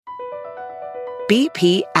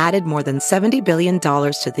BP added more than $70 billion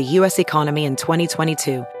to the U.S. economy in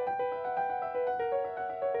 2022.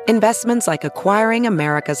 Investments like acquiring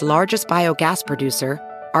America's largest biogas producer,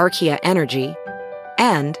 Archaea Energy,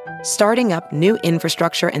 and starting up new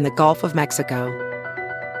infrastructure in the Gulf of Mexico.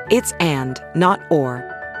 It's and, not or.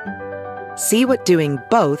 See what doing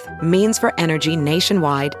both means for energy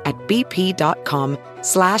nationwide at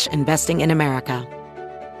bp.com/investing in America.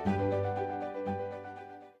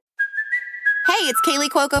 Hey, it's Kaylee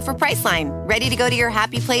Cuoco for Priceline. Ready to go to your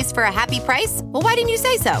happy place for a happy price? Well, why didn't you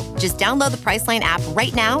say so? Just download the Priceline app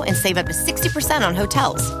right now and save up to 60% on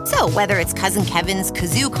hotels. So whether it's Cousin Kevin's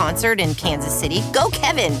Kazoo Concert in Kansas City, go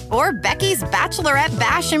Kevin, or Becky's Bachelorette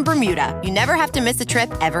Bash in Bermuda, you never have to miss a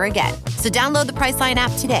trip ever again. So download the Priceline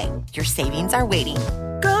app today. Your savings are waiting.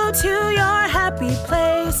 Go to your happy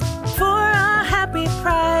place for a happy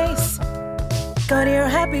price. Go to your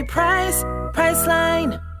happy price,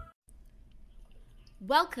 Priceline.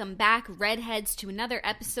 Welcome back, Redheads, to another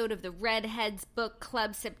episode of the Redheads Book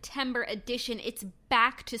Club September edition. It's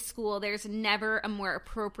back to school. There's never a more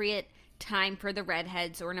appropriate time for the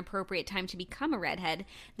Redheads or an appropriate time to become a Redhead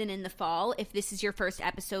than in the fall. If this is your first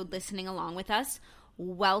episode listening along with us,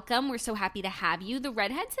 welcome. We're so happy to have you. The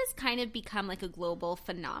Redheads has kind of become like a global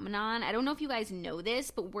phenomenon. I don't know if you guys know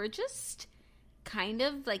this, but we're just kind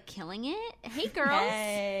of like killing it. Hey, girls.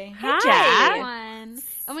 Hey. Hi, everyone.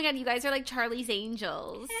 Oh my God, you guys are like Charlie's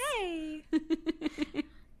Angels. Hey.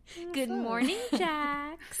 Good morning,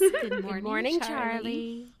 Jax. Good morning,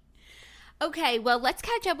 Charlie. Okay, well, let's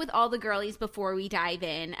catch up with all the girlies before we dive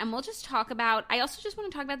in. And we'll just talk about, I also just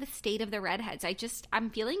want to talk about the state of the Redheads. I'm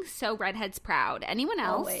feeling so Redheads proud. Anyone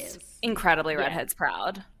else? Always. Incredibly Redheads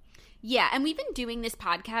proud. Yeah, and we've been doing this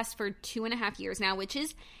podcast for 2.5 years now, which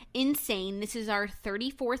is insane. This is our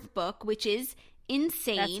 34th book, which is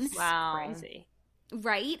insane. That's crazy.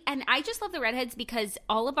 Right? And I just love the Redheads because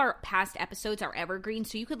all of our past episodes are evergreen.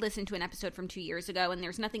 So you could listen to an episode from 2 years ago and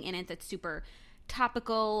there's nothing in it that's super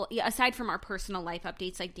topical, aside from our personal life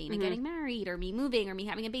updates like Dana getting married or me moving or me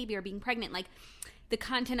having a baby or being pregnant. Like, the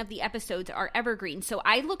content of the episodes are evergreen. So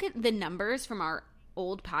I look at the numbers from our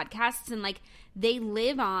old podcasts and like they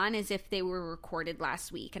live on as if they were recorded last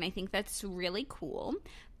week, and I think that's really cool.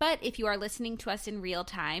 But if you are listening to us in real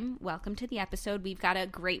time, welcome to the episode. We've got a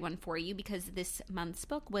great one for you because this month's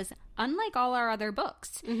book was unlike all our other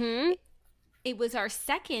books. It was our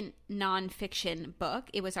second nonfiction book.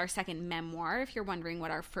 It was our second memoir. If you're wondering what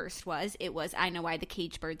our first was, it was I Know Why the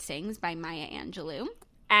Caged Bird Sings by Maya Angelou.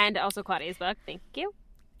 And also Claudia's book. Thank you.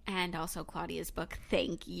 And also Claudia's book,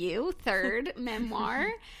 thank you, third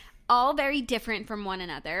memoir. All very different from one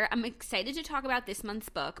another. I'm excited to talk about this month's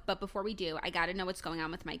book, but before we do, I got to know what's going on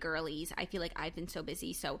with my girlies. I feel like I've been so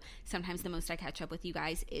busy, so sometimes the most I catch up with you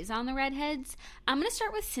guys is on the Redheads. I'm going to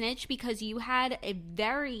start with Snitch because you had a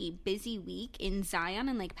very busy week in Zion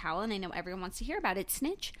and Lake Powell, and I know everyone wants to hear about it.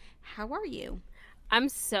 Snitch, how are you? I'm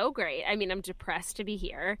so great. I mean, I'm depressed to be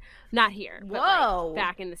here. Not here, but like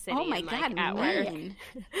back in the city. Oh my and, God, at mean.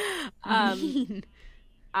 work.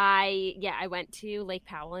 I went to Lake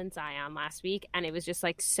Powell in Zion last week, and it was just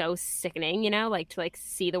like so sickening, like to like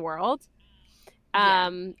see the world.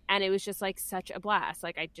 And it was just like such a blast.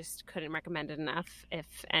 Like I just couldn't recommend it enough. If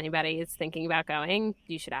anybody is thinking about going,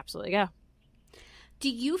 you should absolutely go. Do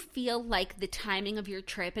you feel like the timing of your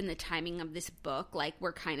trip and the timing of this book, like,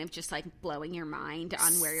 were kind of just, like, blowing your mind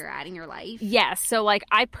on where you're at in your life? Yes. So, like,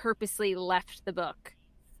 I purposely left the book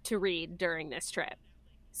to read during this trip.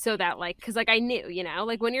 So that, like, because, like, I knew,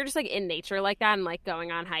 like, when you're just, like, in nature like that and, like,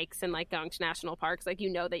 going on hikes and, like, going to national parks, like,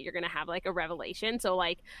 that you're going to have, like, a revelation. So,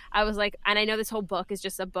 like, I was, like, and I know this whole book is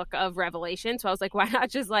just a book of revelation. So I was, like, why not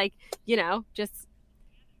just, like, just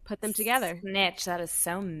put them together? Snitch, that is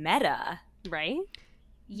so meta. Right?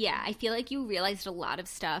 Yeah, I feel like you realized a lot of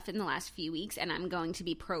stuff in the last few weeks, and I'm going to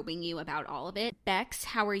be probing you about all of it. Bex,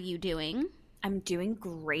 how are you doing? I'm doing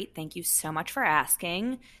great. Thank you so much for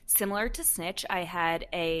asking. Similar to Snitch, I had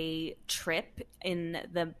a trip in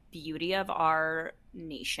the beauty of our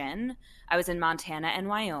nation. I was in Montana and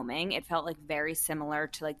Wyoming. It felt like very similar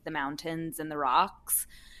to like the mountains and the rocks.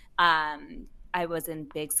 I was in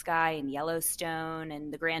Big Sky and Yellowstone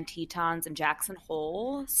and the Grand Tetons and Jackson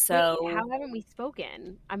Hole. So wait, how haven't we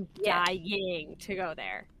spoken? I'm dying to go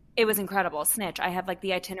there. It was incredible. Snitch, I have like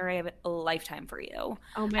the itinerary of a lifetime for you.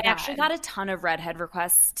 Oh my God. I actually got a ton of Redhead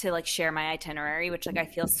requests to like share my itinerary, which like I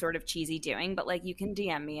feel sort of cheesy doing, but like you can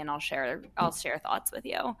DM me and I'll share thoughts with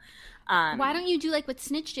you. Why don't you do like what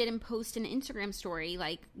Snitch did and post an Instagram story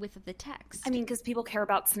like with the text? I mean, because people care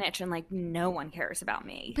about Snitch and like no one cares about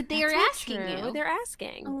me. But they are asking you. They're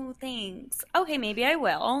asking. Oh, thanks. Okay, maybe I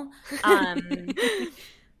will.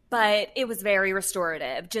 But it was very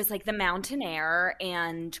restorative. Just like the mountain air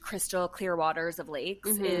and crystal clear waters of lakes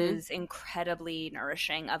is incredibly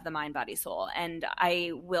nourishing of the mind, body, soul. And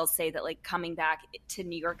I will say that like coming back to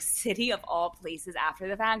New York City of all places after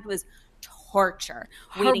the fact was torture.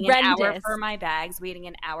 Waiting an hour for my bags, waiting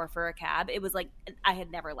an hour for a cab. It was like I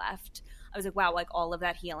had never left. I was like, wow, like all of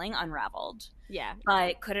that healing unraveled. Yeah.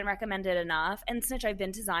 But couldn't recommend it enough. And Snitch, I've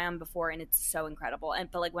been to Zion before and it's so incredible.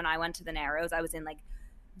 But like when I went to the Narrows, I was in like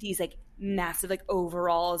these like massive like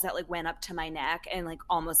overalls that like went up to my neck and like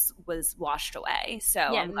almost was washed away. So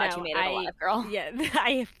I'm glad you made it alive, girl. Yeah,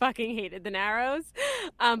 I fucking hated the Narrows,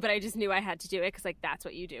 but I just knew I had to do it because like that's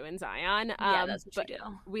what you do in Zion. Yeah, that's what you do.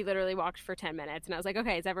 We literally walked for 10 minutes and I was like,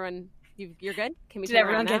 okay, is everyone you're good? Can we? Did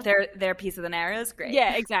everyone get their piece of the Narrows? Great.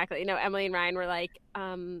 Yeah, exactly. No, Emily and Ryan were like,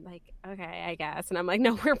 okay, I guess, and I'm like,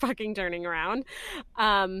 no, we're fucking turning around.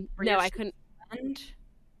 No, I couldn't.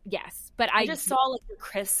 Yes, but I just saw like the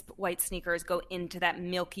crisp white sneakers go into that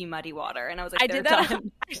milky muddy water, and I was like, I did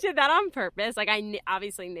that on purpose. Like I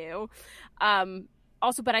obviously knew.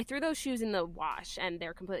 Also, but I threw those shoes in the wash, and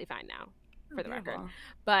they're completely fine now, for the record.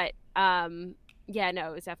 But yeah, no,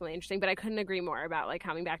 it was definitely interesting. But I couldn't agree more about like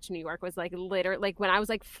coming back to New York was like literally like when I was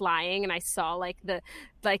like flying and I saw like the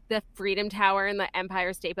Freedom Tower and the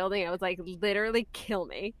Empire State Building. I was like, literally kill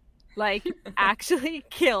me, like actually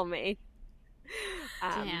kill me.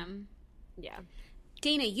 Damn. Yeah.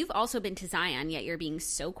 Dana, you've also been to Zion, yet you're being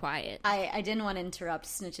so quiet. I didn't want to interrupt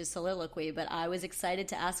Snitch's soliloquy, but I was excited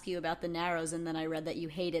to ask you about the Narrows, and then I read that you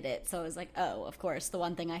hated it. So I was like, oh, of course, the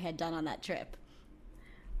one thing I had done on that trip.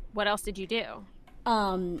 What else did you do?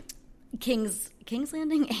 King's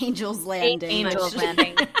Landing? Angel's Landing. Angel's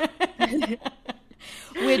Landing.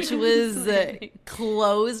 Which was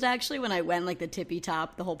closed, actually, when I went, like, the tippy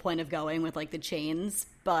top, the whole point of going with, like, the chains.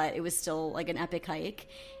 But it was still, like, an epic hike.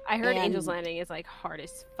 I heard Angel's Landing is, like, hard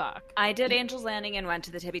as fuck. I did Angel's Landing and went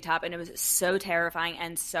to the tippy top, and it was so terrifying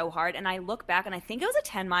and so hard. And I look back, and I think it was a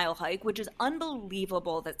 10-mile hike, which is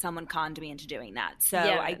unbelievable that someone conned me into doing that. So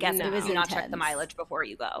yeah, I guess it was do not check the mileage before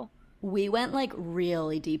you go. We went, like,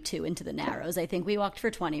 really deep, too, into the Narrows. I think we walked for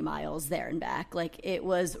 20 miles there and back. Like, it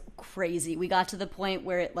was crazy. We got to the point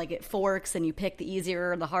where it forks and you pick the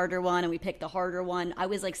easier or the harder one, and we picked the harder one. I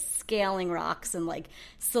was, like, scaling rocks and, like,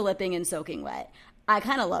 slipping and soaking wet. I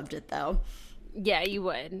kind of loved it, though. Yeah, you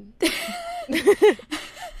would.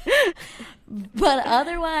 But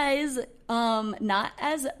otherwise, not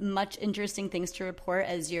as much interesting things to report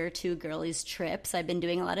as your two girlies' trips. I've been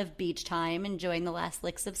doing a lot of beach time, enjoying the last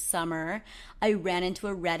licks of summer. I ran into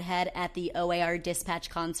a redhead at the OAR Dispatch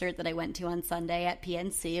concert that I went to on Sunday at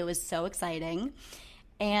PNC. It was so exciting.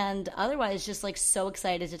 And otherwise, just like so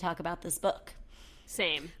excited to talk about this book.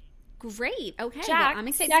 Same. Great. Okay. Jack, well, I'm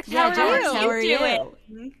excited. Jack, how are you?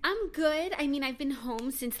 I'm good. I mean, I've been home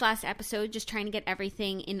since last episode, just trying to get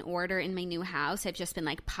everything in order in my new house. I've just been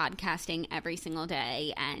like podcasting every single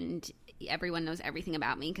day, and everyone knows everything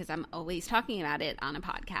about me because I'm always talking about it on a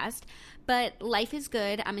podcast. But life is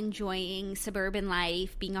good. I'm enjoying suburban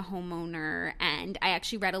life, being a homeowner, and I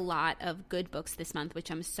actually read a lot of good books this month, which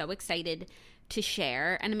I'm so excited to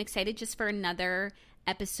share. And I'm excited just for another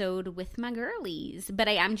episode with my girlies. But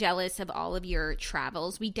I am jealous of all of your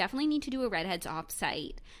travels. We definitely need to do a Redheads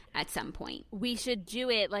offsite at some point. We should do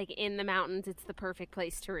it like in the mountains. It's the perfect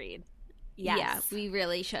place to read. Yes. Yeah, we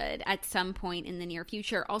really should at some point in the near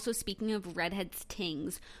future. Also, speaking of Redheads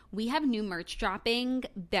Tings, we have new merch dropping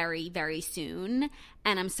very, very soon,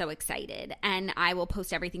 and I'm so excited. And I will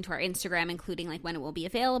post everything to our Instagram, including like when it will be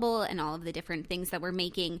available and all of the different things that we're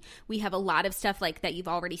making. We have a lot of stuff like that you've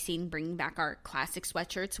already seen, bringing back our classic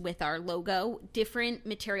sweatshirts with our logo, different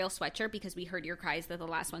material sweatshirt because we heard your cries that the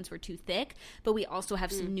last ones were too thick, but we also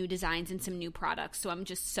have some new designs and some new products. So I'm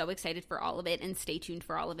just so excited for all of it, and stay tuned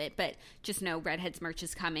for all of it. But just know Redheads merch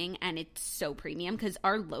is coming, and it's so premium because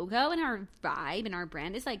our logo and our vibe and our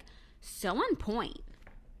brand is like so on point.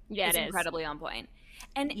 Yeah, it's incredibly on point.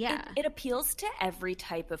 And it appeals to every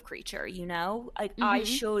type of creature, you know? Like I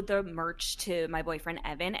showed the merch to my boyfriend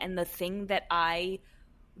Evan, and the thing that I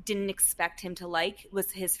didn't expect him to like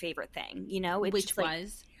was his favorite thing, you know? Which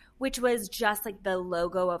was just like the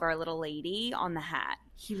logo of Our Little Lady on the hat.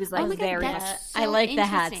 He was like very much. I like the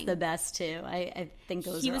hats the best too. I think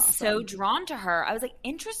those. He was awesome. so drawn to her. I was like,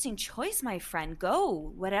 interesting choice, my friend.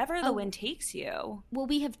 Go whatever the wind takes you. Well,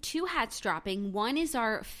 we have two hats dropping. One is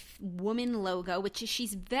our woman logo, which is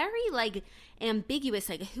she's very like ambiguous,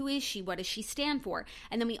 like, who is she? What does she stand for?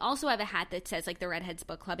 And then we also have a hat that says, like, the Redheads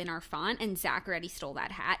Book Club in our font, and Zach already stole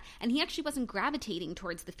that hat. And he actually wasn't gravitating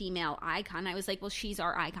towards the female icon. I was like, well, she's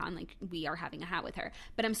our icon. Like, we are having a hat with her.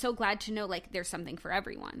 But I'm so glad to know, like, there's something for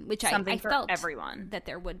everyone, which I felt everyone that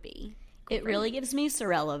there would be. It really gives me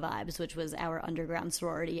Sorella vibes, which was our underground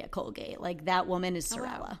sorority at Colgate. Like, that woman is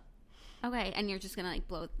Sorella. Oh, wow. Okay, and you're just gonna like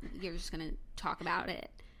you're just gonna talk about it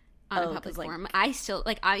on a public forum. I still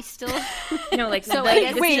no, like, so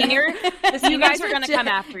the seniors are gonna come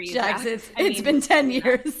after you, Jax. It's been 10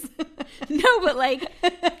 years. No, but like,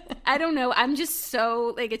 I don't know. I'm just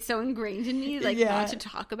so like, it's so ingrained in me, like, not to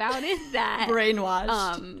talk about it, that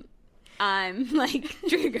brainwashed. I'm like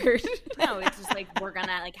triggered. No, it's just like, we're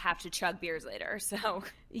gonna like have to chug beers later. So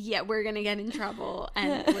yeah, we're gonna get in trouble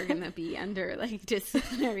and we're gonna be under like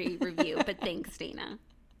disciplinary review. But thanks, Dana.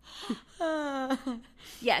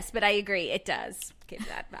 Yes, but I agree. It does give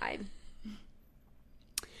that vibe.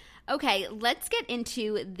 Okay, let's get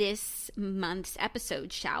into this month's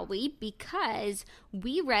episode, shall we? Because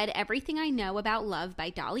we read Everything I Know About Love by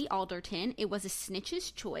Dolly Alderton. It was a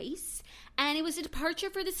Snitch's choice, and it was a departure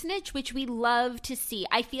for the Snitch, which we love to see.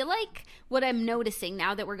 I feel like what I'm noticing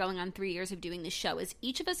now that we're going on 3 years of doing this show is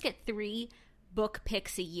each of us get 3 book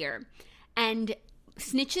picks a year. And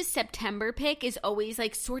Snitch's September pick is always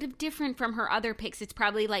like sort of different from her other picks. It's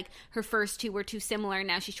probably like her first 2 were too similar.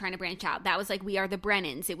 Now she's trying to branch out. That was like We Are the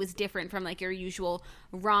Brennans. It was different from like your usual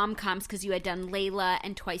rom-coms because you had done Layla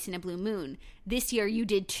and Twice in a Blue Moon. This year you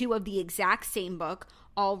did 2 of the exact same book.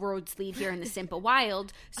 All roads lead here in the Simple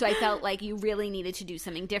Wild. So I felt like you really needed to do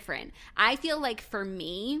something different. I feel like for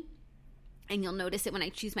me, and you'll notice it when I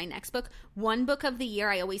choose my next book, one book of the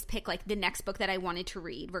year, I always pick like the next book that I wanted to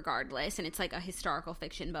read regardless, and it's like a historical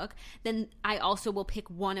fiction book. Then I also will pick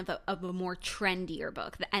one of a more trendier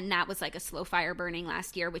book, and that was like a Slow Fire Burning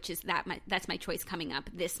last year, which is that's my choice coming up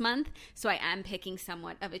this month. So I am picking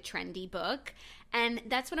somewhat of a trendy book, and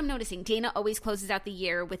that's what I'm noticing. Dana always closes out the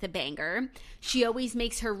year with a banger. She always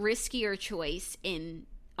makes her riskier choice in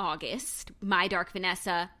August. My Dark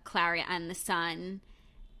Vanessa, Clara and the Sun.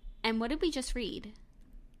 And what did we just read?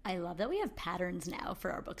 I love that we have patterns now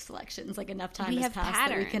for our book selections. Like, enough time has passed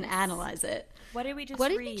that we can analyze it. What did we just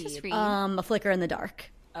read? A Flicker in the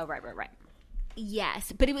Dark. Oh, right.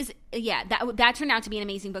 Yes, but it was, that turned out to be an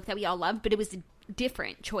amazing book that we all loved, but it was a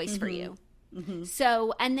different choice for you. Mm-hmm.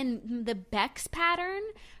 So, and then the Bex pattern,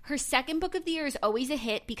 her second book of the year is always a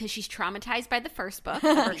hit because she's traumatized by the first book.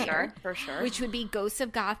 For sure. Which would be Ghosts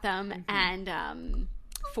of Gotham and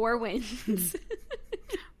Four Winds.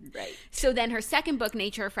 Right. So then her second book,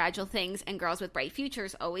 Nature of Fragile Things and Girls with Bright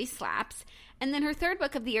Futures, always slaps. And then her third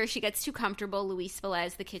book of the year, she gets too comfortable, Luis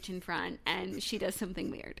Velez, The Kitchen Front, and she does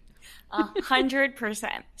something weird.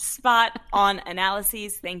 100%. Spot on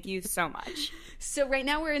analyses. Thank you so much. So right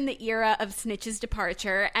now we're in the era of Snitch's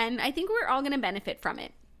departure, and I think we're all going to benefit from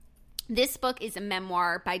it. This book is a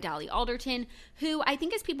memoir by Dolly Alderton, who I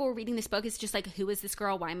think as people were reading this book, it's just like, who is this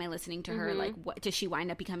girl? Why am I listening to her? Like, what does she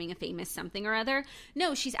wind up becoming a famous something or other?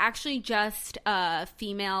 No, she's actually just a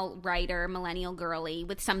female writer, millennial girly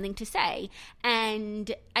with something to say.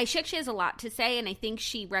 And she actually has a lot to say, and I think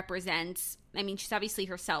she represents, I mean, she's obviously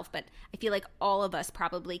herself, but I feel like all of us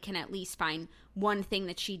probably can at least find one thing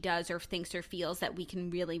that she does or thinks or feels that we can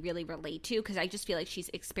really, really relate to, because I just feel like she's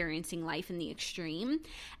experiencing life in the extreme.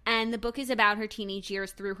 And the book is about her teenage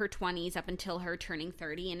years through her 20s up until her turning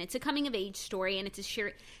 30, and it's a coming-of-age story, and it's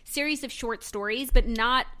a series of short stories, but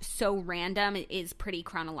not so random. It is pretty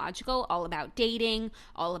chronological, all about dating,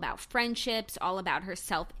 all about friendships, all about her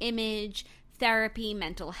self-image, therapy,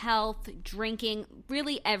 mental health, drinking,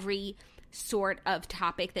 really every sort of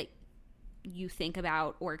topic that you think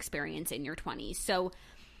about or experience in your 20s. So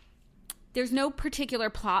there's no particular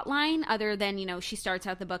plot line other than, you know, she starts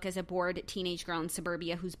out the book as a bored teenage girl in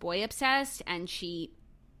suburbia who's boy obsessed, and she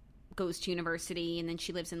goes to university, and then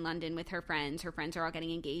she lives in London with her friends. Her friends are all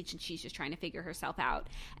getting engaged, and she's just trying to figure herself out.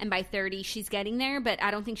 And by 30, she's getting there, but I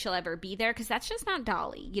don't think she'll ever be there because that's just not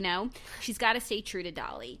Dolly, you know? She's got to stay true to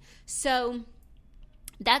Dolly. So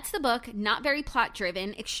that's the book. Not very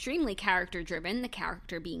plot-driven, extremely character-driven, the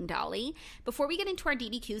character being Dolly. Before we get into our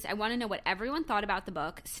DDQs, I want to know what everyone thought about the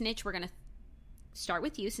book. Snitch, we're going to start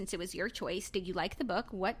with you since it was your choice. Did you like the book?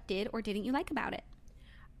 What did or didn't you like about it?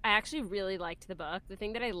 I actually really liked the book. The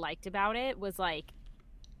thing that I liked about it was, like,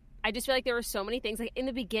 I just feel like there were so many things, like in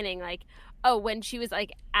the beginning, like, oh, when she was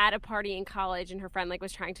like at a party in college and her friend like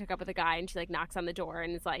was trying to hook up with a guy and she like knocks on the door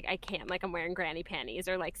and is like, I can't, like I'm wearing granny panties,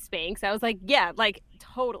 or like Spanx. I was like, yeah, like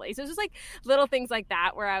totally. So it's just like little things like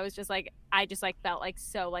that where I was just like, I just like felt like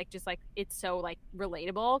so like just like it's so like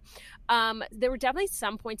relatable. There were definitely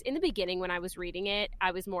some points in the beginning when I was reading it,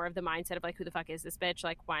 I was more of the mindset of like, who the fuck is this bitch?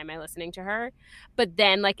 Like, why am I listening to her? But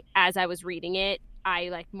then like as I was reading it, I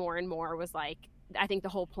like more and more was like, I think the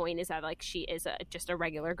whole point is that like she is just a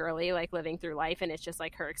regular girly like living through life, and it's just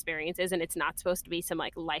like her experiences, and it's not supposed to be some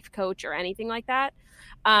like life coach or anything like that.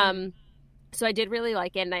 So I did really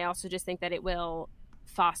like it, and I also just think that it will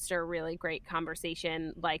foster really great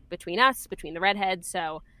conversation like between us, between the redheads.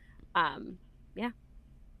 So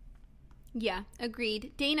yeah,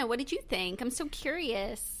 agreed. Dana, what did you think? I'm so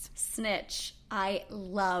curious. Snitch. I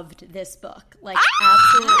loved this book. Like,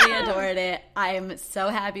 absolutely adored it. I am so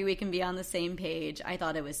happy we can be on the same page. I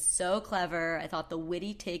thought it was so clever. I thought the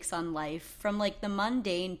witty takes on life, from like the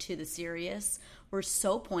mundane to the serious, were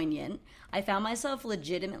so poignant. I found myself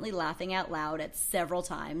legitimately laughing out loud at several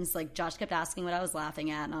times. Like, Josh kept asking what I was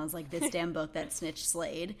laughing at, and I was like, this damn book that Snitch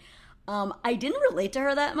slayed. I didn't relate to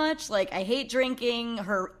her that much. Like, I hate drinking.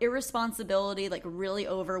 Her irresponsibility, like, really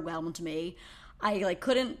overwhelmed me. I, like,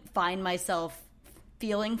 couldn't find myself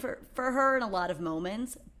feeling for her in a lot of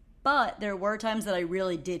moments. But there were times that I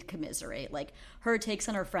really did commiserate. Like, her takes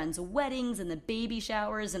on her friends' weddings and the baby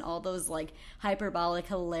showers and all those, like, hyperbolic,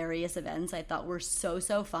 hilarious events I thought were so,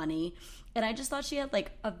 so funny. And I just thought she had,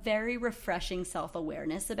 like, a very refreshing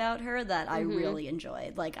self-awareness about her that I really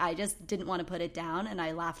enjoyed. Like, I just didn't want to put it down, and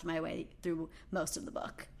I laughed my way through most of the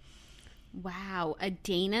book. Wow, a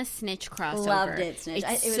Dana Snitch crossover. Loved it, Snitch.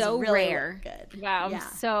 It's it was so really rare. Good. wow, I'm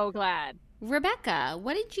so glad. Rebecca,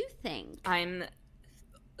 what did you think? I'm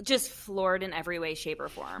just floored in every way, shape, or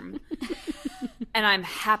form. And I'm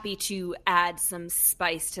happy to add some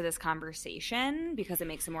spice to this conversation because it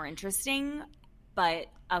makes it more interesting. But,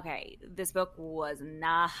 okay, this book was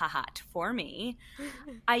not for me.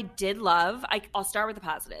 I did love – I'll start with the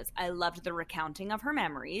positives. I loved the recounting of her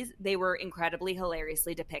memories. They were incredibly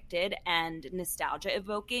hilariously depicted and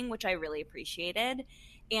nostalgia-evoking, which I really appreciated.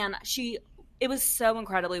 And it was so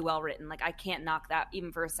incredibly well written. Like, I can't knock that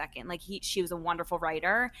even for a second. Like, she was a wonderful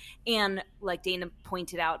writer. And like Dana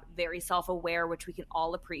pointed out, very self-aware, which we can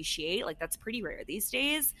all appreciate. Like, that's pretty rare these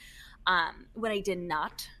days. What I did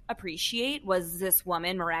not appreciate was this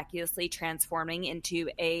woman miraculously transforming into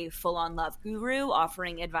a full-on love guru,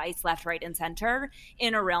 offering advice left, right, and center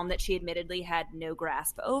in a realm that she admittedly had no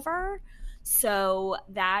grasp over. So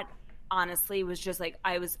that honestly was just like,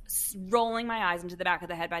 I was rolling my eyes into the back of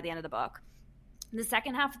the head by the end of the book. The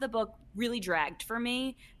second half of the book really dragged for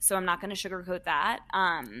me, so I'm not going to sugarcoat that.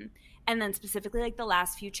 And then specifically like the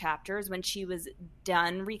last few chapters when she was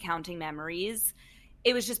done recounting memories,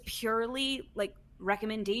 it was just purely like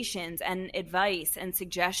recommendations and advice and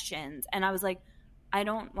suggestions. And I was like, I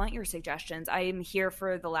don't want your suggestions. I am here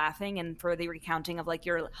for the laughing and for the recounting of like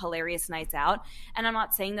your hilarious nights out. And I'm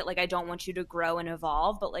not saying that like I don't want you to grow and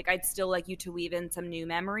evolve, but like I'd still like you to weave in some new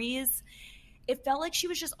memories. It felt like she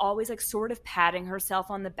was just always like sort of patting herself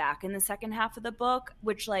on the back in the second half of the book,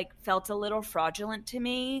 which like felt a little fraudulent to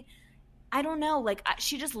me. I don't know. Like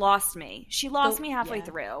she just lost me. She lost me halfway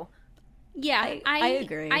through. Yeah, I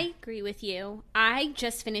agree. I agree with you. I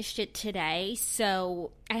just finished it today,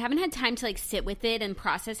 so I haven't had time to like sit with it and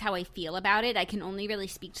process how I feel about it. I can only really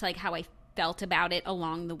speak to like how I felt about it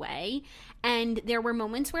along the way. And there were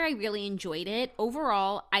moments where I really enjoyed it.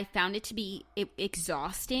 Overall, I found it to be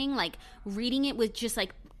exhausting. Like reading it was just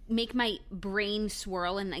like make my brain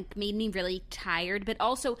swirl and like made me really tired, but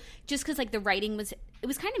also just because like the writing was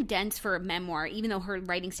kind of dense for a memoir, even though her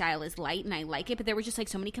writing style is light and I like it, but there were just like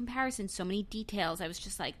so many comparisons, so many details. I was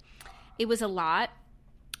just like, it was a lot,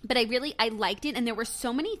 but I liked it. And there were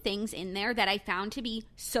so many things in there that I found to be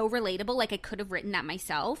so relatable. Like I could have written that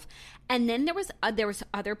myself. And then there was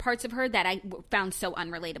other parts of her that I found so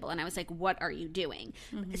unrelatable. And I was like, what are you doing?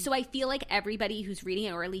 Mm-hmm. So I feel like everybody who's reading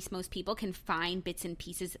it, or at least most people, can find bits and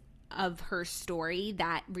pieces of her story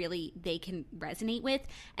that really they can resonate with.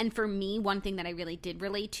 And for me, one thing that I really did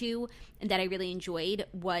relate to and that I really enjoyed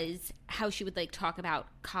was how she would like talk about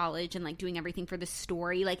college and like doing everything for the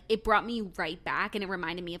story. Like it brought me right back and it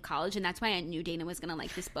reminded me of college, and that's why I knew Dana was gonna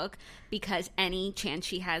like this book, because any chance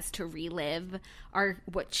she has to relive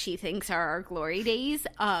what she thinks are our glory days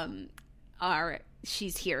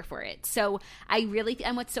she's here for it. So I really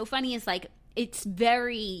and what's so funny is like it's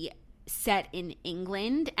very set in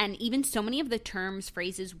England, and even so many of the terms,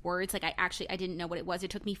 phrases, words, like I didn't know what it was.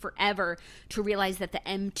 It took me forever to realize that the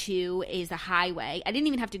M2 is a highway. I didn't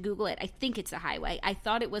even have to Google it. I think it's a highway. I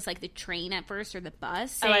thought it was like the train at first or the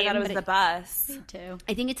bus. Oh, I thought it was the bus. Me too.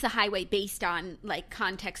 I think it's the highway based on like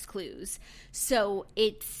context clues. So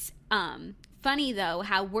it's funny though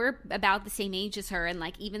how we're about the same age as her, and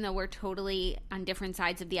like even though we're totally on different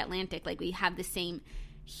sides of the Atlantic, like we have the same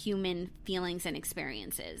human feelings and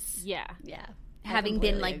experiences. Yeah. Having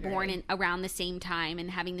been like born in around the same time and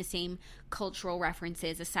having the same cultural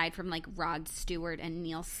references, aside from like Rod Stewart and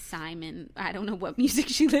Neil Simon. I don't know what music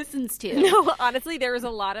she listens to. No, honestly, there was a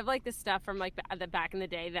lot of like the stuff from like the back in the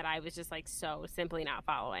day that I was just like so simply not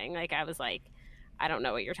following. Like I was like, I don't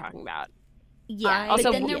know what you're talking about. Yeah. Also,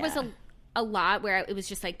 but then there was a lot where it was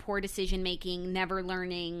just like poor decision making, never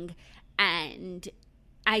learning, and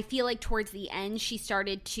I feel like towards the end she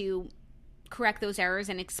started to correct those errors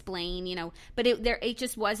and explain, you know, but it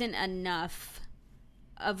just wasn't enough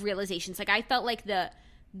of realizations. Like I felt like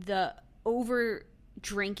the over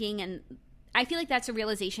drinking, and I feel like that's a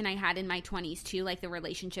realization I had in my 20s too, like the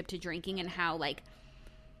relationship to drinking and how like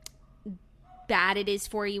bad it is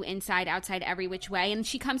for you inside, outside, every which way. And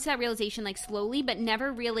she comes to that realization like slowly, but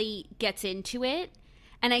never really gets into it.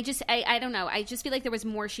 And I don't know. I just feel like there was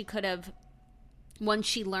more she could have, once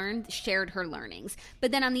she learned, shared her learnings.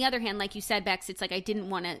 But then on the other hand, like you said, Bex, it's like I didn't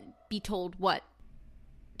want to be told what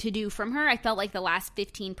to do from her. I felt like the last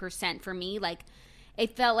 15% for me, like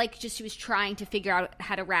it felt like just she was trying to figure out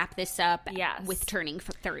how to wrap this up with turning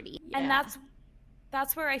 30. And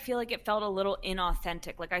that's where I feel like it felt a little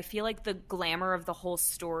inauthentic. Like I feel like the glamour of the whole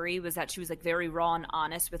story was that she was like very raw and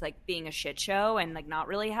honest with like being a shit show and like not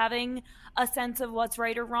really having a sense of what's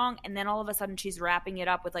right or wrong. And then all of a sudden she's wrapping it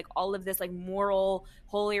up with like all of this like moral,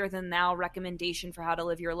 holier than thou recommendation for how to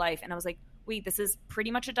live your life. And I was like, wait, this is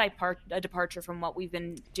pretty much a departure from what we've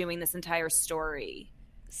been doing this entire story.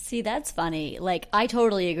 See, that's funny. Like, I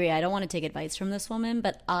totally agree. I don't want to take advice from this woman,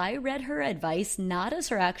 but I read her advice not as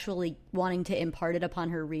her actually wanting to impart it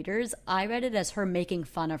upon her readers. I read it as her making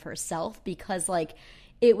fun of herself because, like,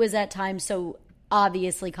 it was at times so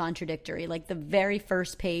obviously contradictory. Like, the very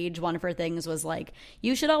first page, one of her things was like,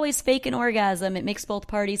 you should always fake an orgasm. It makes both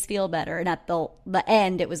parties feel better. And at the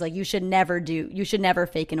end, it was like, you should never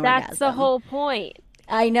fake an orgasm. That's the whole point.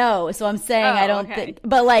 I know. So I'm saying I don't think,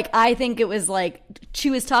 but like, I think it was like she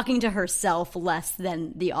was talking to herself less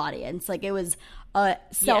than the audience. Like it was a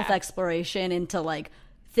self-exploration into like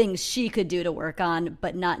things she could do to work on,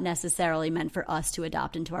 but not necessarily meant for us to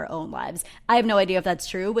adopt into our own lives. I have no idea if that's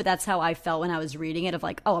true, but that's how I felt when I was reading it of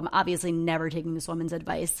like, oh, I'm obviously never taking this woman's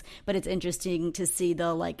advice, but it's interesting to see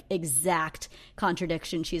the like exact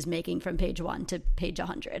contradiction she's making from page 1 to page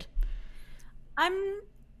 100.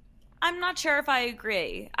 I'm not sure if I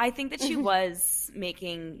agree. I think that she was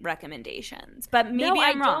making recommendations, but maybe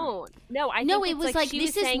I'm wrong. It was like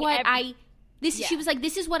this is what she was like,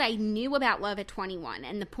 this is what I knew about love at 21,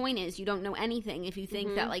 and the point is, you don't know anything if you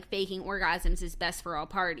think that like faking orgasms is best for all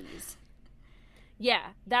parties. Yeah,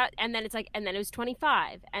 that, and then it's like, and then it was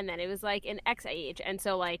 25, and then it was like an X age, and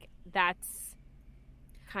so like that's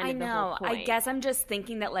kind of the whole point. I guess I'm just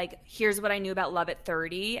thinking that like, here's what I knew about love at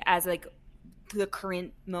 30 as like the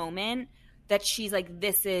current moment, that she's like,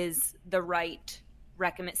 this is the right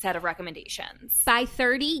set of recommendations. By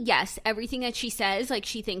 30, yes, everything that she says, like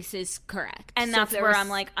she thinks is correct, and that's where I'm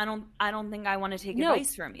like, I don't think I want to take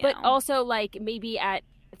advice from you. But also, like maybe at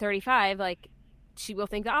 35, like she will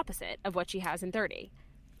think the opposite of what she has in 30.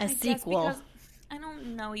 A sequel. I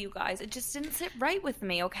don't know, you guys. It just didn't sit right with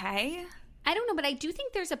me. Okay. I don't know, but I do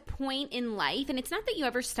think there's a point in life, and it's not that you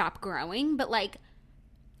ever stop growing, but like,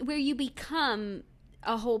 where you become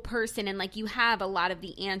a whole person and like you have a lot of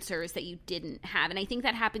the answers that you didn't have. And I think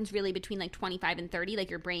that happens really between like 25 and 30. Like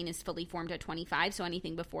your brain is fully formed at 25, so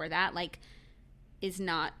anything before that like is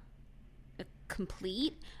not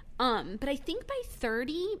complete. But I think by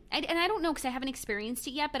 30, and I don't know because I haven't experienced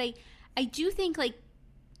it yet, but I do think like,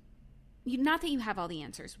 not that you have all the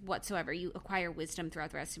answers whatsoever. You acquire wisdom throughout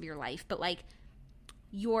the rest of your life, but like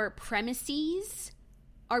your premises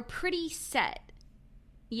are pretty set.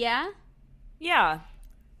 Yeah? Yeah.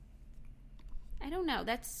 I don't know.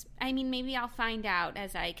 Maybe I'll find out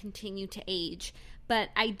as I continue to age.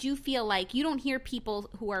 But I do feel like you don't hear people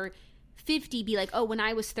who are 50 be like, oh, when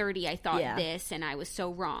I was 30, I thought this and I was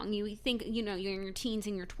so wrong. You think, you're in your teens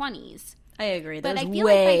and your 20s. I agree. But There's I feel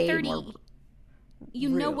way like by 30, more you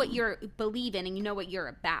know what you believe in and you know what you're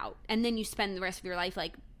about. And then you spend the rest of your life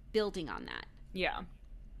like building on that. Yeah.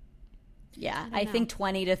 Yeah, I think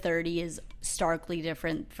 20 to 30 is starkly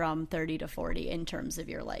different from 30 to 40 in terms of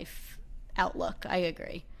your life outlook. I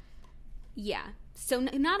agree. Yeah. So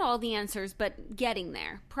not all the answers, but getting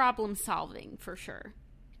there. Problem solving, for sure.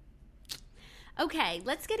 Okay,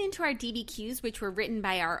 let's get into our DBQs, which were written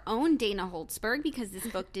by our own Dana Holtzberg, because this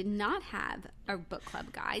book did not have a book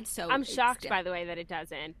club guide. So I'm shocked, by the way, that it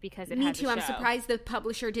doesn't, because it Me had too. the I'm show. surprised the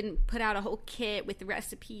publisher didn't put out a whole kit with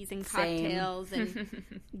recipes and cocktails and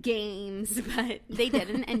games, but they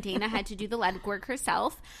didn't, and Dana had to do the legwork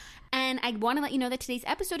herself. And I want to let you know that today's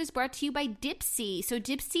episode is brought to you by Dipsea. So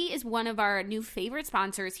Dipsea is one of our new favorite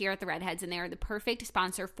sponsors here at the Redheads, and they are the perfect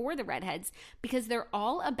sponsor for the Redheads because they're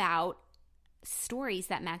all about stories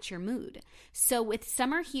that match your mood. So with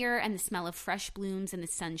summer here and the smell of fresh blooms and the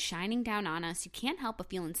sun shining down on us, you can't help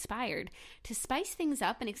but feel inspired to spice things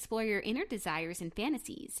up and explore your inner desires and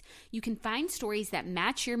fantasies. You can find stories that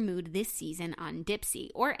match your mood this season on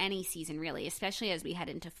Dipsea, or any season really, especially as we head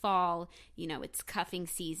into fall. You know, it's cuffing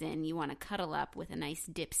season. You want to cuddle up with a nice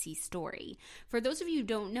Dipsea story. For those of you who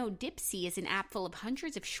don't know, Dipsea is an app full of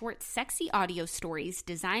hundreds of short, sexy audio stories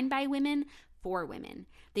designed by women for women.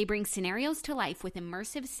 They bring scenarios to life with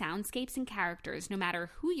immersive soundscapes and characters, no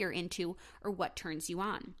matter who you're into or what turns you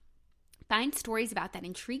on. Find stories about that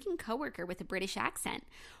intriguing coworker with a British accent,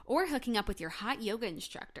 or hooking up with your hot yoga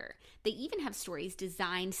instructor. They even have stories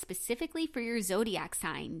designed specifically for your zodiac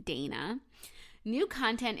sign, Dana. New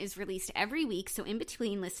content is released every week, so in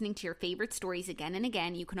between listening to your favorite stories again and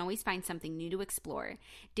again, you can always find something new to explore.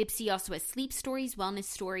 Dipsea also has sleep stories, wellness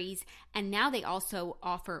stories, and now they also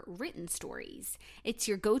offer written stories. It's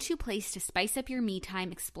your go-to place to spice up your me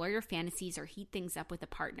time, explore your fantasies, or heat things up with a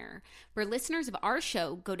partner. For listeners of our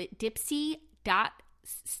show, go to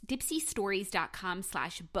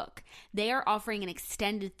dipseastories.com/book. They are offering an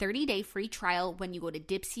extended 30-day free trial when you go to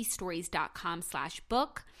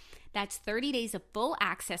dipseastories.com/book. That's 30 days of full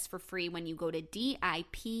access for free when you go to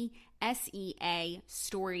DIPSEA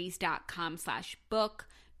stories.com/book,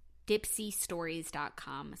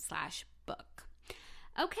 dipseastories.com/book.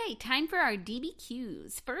 Okay, time for our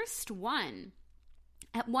DBQs. First one.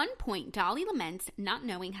 At one point, Dolly laments not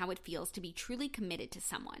knowing how it feels to be truly committed to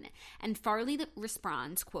someone, and Farley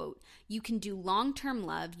responds, quote, "You can do long-term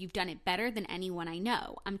love. You've done it better than anyone I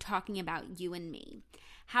know. I'm talking about you and me."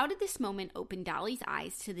 How did this moment open Dolly's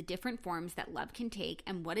eyes to the different forms that love can take,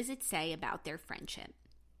 and what does it say about their friendship?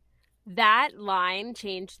 That line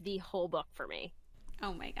changed the whole book for me.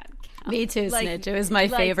 Oh my God. Me too, Snitch. It was my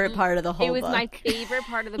favorite part of the whole book. It was my favorite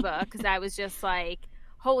part of the book because I was just like,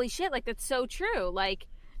 holy shit, like that's so true. Like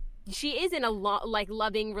she is in a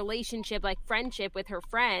loving relationship, like friendship with her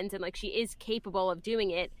friends, and like she is capable of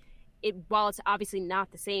doing it. While it's obviously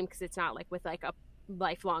not the same because it's not like with like a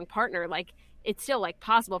lifelong partner, like it's still like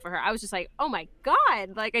possible for her. I was just like, oh my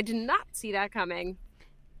God, like I did not see that coming.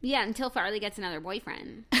 Yeah, until Farley gets another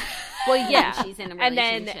boyfriend. Well, yeah, she's in a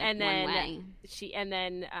relationship and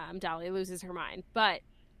then Dolly loses her mind. But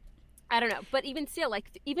I don't know. But even still,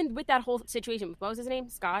 like even with that whole situation, what was his name?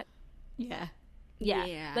 Scott? Yeah.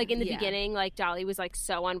 Like in the beginning, like Dolly was like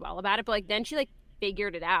so unwell about it, but like then she like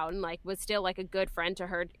figured it out and like was still like a good friend to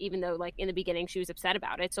her, even though like in the beginning she was upset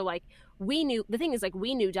about it. So like we knew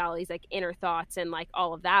Dolly's like inner thoughts and like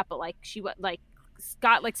all of that, but like she was like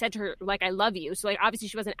Scott like said to her like I love you, so like obviously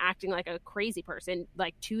she wasn't acting like a crazy person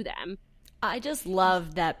like to them. I just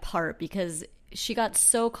loved that part because she got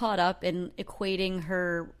so caught up in equating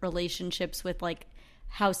her relationships with like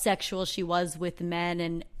how sexual she was with men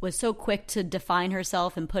and was so quick to define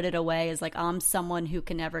herself and put it away as like, I'm someone who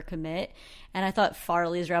can never commit. And I thought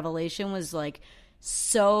Farley's revelation was like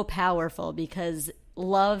so powerful because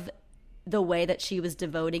love, the way that she was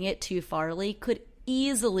devoting it to Farley, could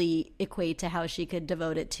easily equate to how she could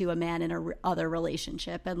devote it to a man in a other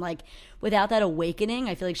relationship. And like without that awakening,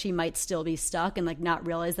 I feel like she might still be stuck and like not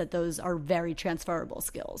realize that those are very transferable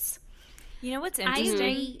skills. You know what's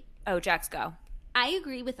interesting? Oh, Jax, go. I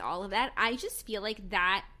agree with all of that. I just feel like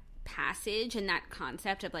that passage and that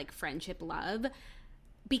concept of like friendship love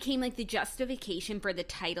became like the justification for the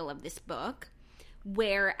title of this book,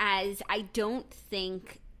 whereas I don't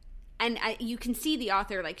think, and you can see the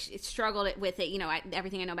author like struggled with it, you know,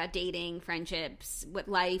 everything I know about dating, friendships, what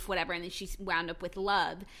life, whatever, and then she wound up with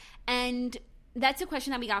love. And that's a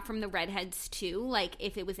question that we got from the Redheads too, like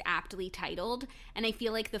if it was aptly titled. And I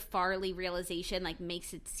feel like the Farley realization like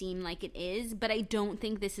makes it seem like it is, but I don't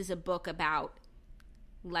think this is a book about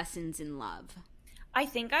lessons in love. I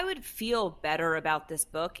think I would feel better about this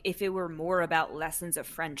book if it were more about lessons of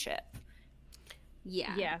friendship.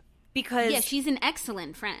 Yeah. Because she's an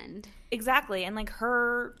excellent friend. Exactly. And like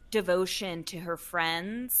her devotion to her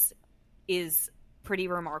friends is pretty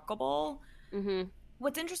remarkable. Mm-hmm.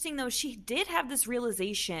 What's interesting, though, she did have this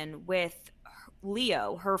realization with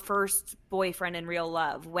Leo, her first boyfriend in real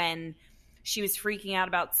love, when she was freaking out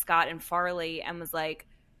about Scott and Farley and was like,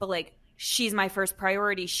 but like, she's my first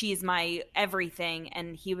priority. She's my everything.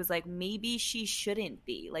 And he was like, maybe she shouldn't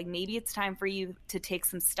be. Like, maybe it's time for you to take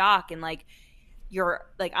some stock and like, you're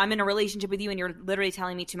like, I'm in a relationship with you and you're literally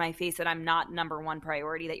telling me to my face that I'm not number one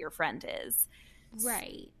priority, that your friend is.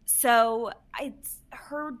 Right. So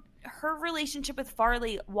her relationship with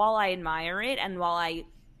Farley, while I admire it and while I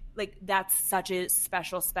like that's such a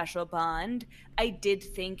special bond, I did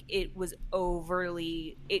think it was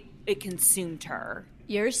overly it consumed her.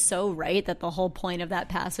 You're so right that the whole point of that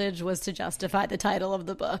passage was to justify the title of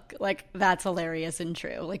the book. Like, that's hilarious and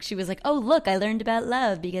true. Like, she was like, oh, look, I learned about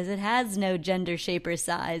love because it has no gender, shape, or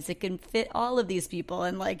size. It can fit all of these people.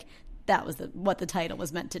 And, like, that was what the title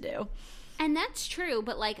was meant to do. And that's true.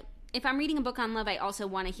 But, like, if I'm reading a book on love, I also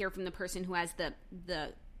want to hear from the person who has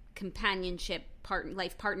the companionship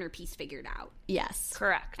life partner piece figured out. Yes.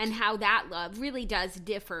 Correct. And how that love really does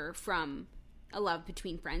differ from a love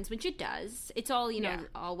between friends, which it does. It's all,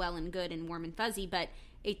 all well and good and warm and fuzzy, but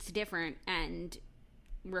it's different and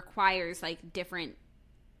requires like different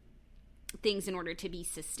things in order to be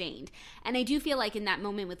sustained. And I do feel like in that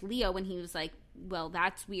moment with Leo, when he was like, well,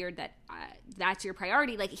 that's weird that that's your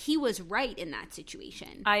priority, like he was right in that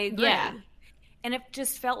situation. I agree. Yeah. And it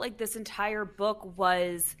just felt like this entire book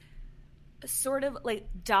was sort of like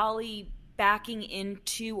Dolly backing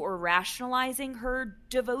into or rationalizing her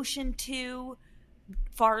devotion to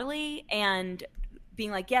Farley and being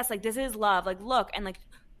like, yes, like this is love, like look, and like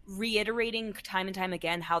reiterating time and time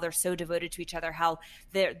again how they're so devoted to each other, how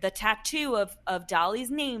the tattoo of Dolly's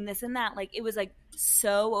name, this and that, like it was like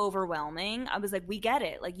so overwhelming. I was like, we get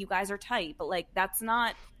it, like you guys are tight, but like that's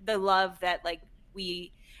not the love that like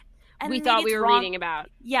we thought we were reading about.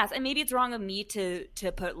 Yes, and maybe it's wrong of me to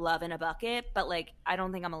put love in a bucket, but like I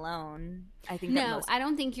don't think I'm alone. I think I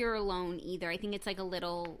don't think you're alone either. I think it's like a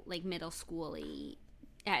little like middle school-y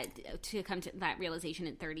to come to that realization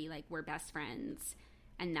at 30, like we're best friends,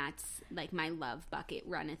 and that's like my love bucket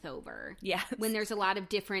runneth over. Yeah, when there's a lot of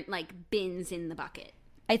different like bins in the bucket.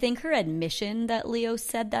 I think her admission that Leo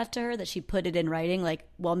said that to her, that she put it in writing, like,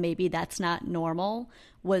 well, maybe that's not normal,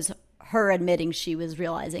 was her admitting she was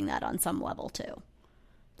realizing that on some level too.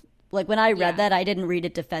 Like when I read that, I didn't read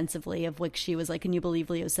it defensively of like she was like, can you believe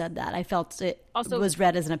Leo said that? I felt it also was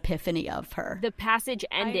read as an epiphany of her. The passage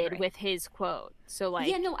ended with his quote. So like,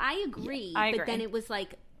 yeah, no, I agree. I agree. But then it was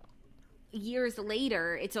like years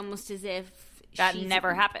later, it's almost as if that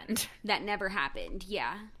never happened. That never happened.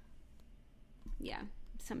 Yeah. Yeah.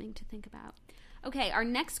 Something to think about. Okay, our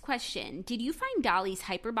next question. Did you find Dolly's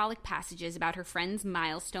hyperbolic passages about her friends'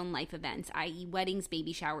 milestone life events, i.e. weddings,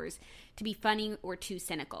 baby showers, to be funny or too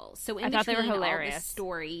cynical? So in thought they were between hilarious. All the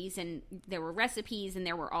stories, and there were recipes, and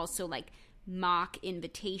there were also like mock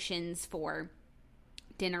invitations for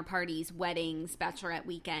dinner parties, weddings, bachelorette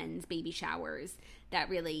weekends, baby showers that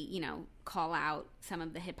really, call out some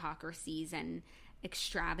of the hypocrisies and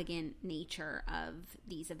extravagant nature of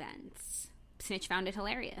these events. Snitch found it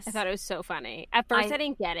hilarious. I thought it was so funny. At first, I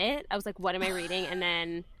didn't get it. I was like, "What am I reading?" And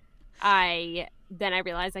then I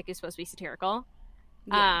realized like it's supposed to be satirical.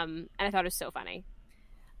 Yeah. And I thought it was so funny.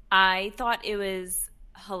 I thought it was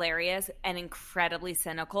hilarious and incredibly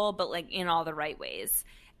cynical, but like in all the right ways.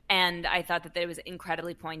 And I thought that it was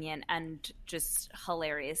incredibly poignant and just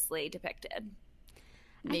hilariously depicted.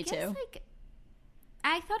 Me too. Like,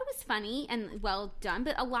 I thought it was funny and well done,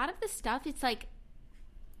 but a lot of the stuff, it's like.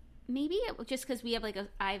 Maybe just because we have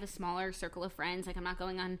I have a smaller circle of friends. Like I'm not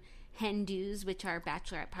going on hen do's, which are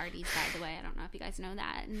bachelorette parties, by the way. I don't know if you guys know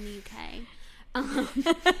that in the UK.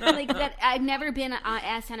 Like that, I've never been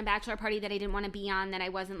asked on a bachelor party that I didn't want to be on. That I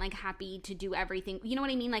wasn't like happy to do everything. You know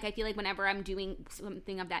what I mean? Like I feel like whenever I'm doing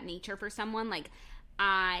something of that nature for someone, like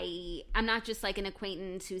I'm not just like an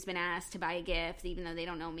acquaintance who's been asked to buy a gift, even though they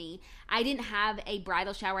don't know me. I didn't have a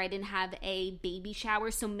bridal shower. I didn't have a baby shower.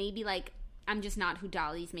 So maybe like. I'm just not who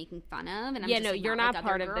Dolly's making fun of. And I'm just, you're not not like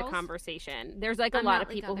part other of the girls. conversation. There's like a lot of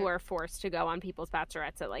people who are forced to go on people's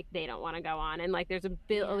bachelorettes that like they don't want to go on. And like there's a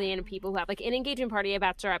billion of people who have like an engagement party, a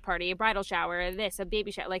bachelorette party, a bridal shower, a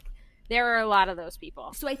baby shower. Like there are a lot of those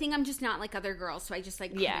people. So I think I'm just not like other girls. So I just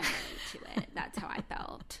like relate to it. That's how I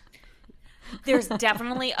felt. There's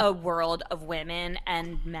definitely a world of women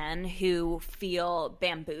and men who feel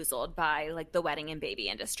bamboozled by like the wedding and baby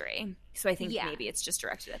industry. So I think maybe it's just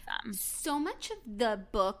directed at them. So much of the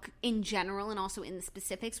book in general and also in the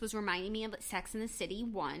specifics was reminding me of Sex and the City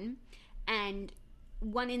 1, and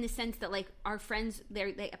one in the sense that like our friends,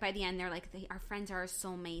 they by the end they're like our friends are our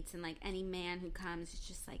soulmates, and like any man who comes is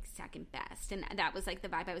just like second best, and that was like the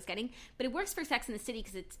vibe I was getting. But it works for Sex and the City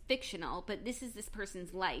because it's fictional, but this is this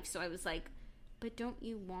person's life. So I was like, but don't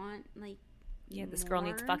you want like Yeah, this girl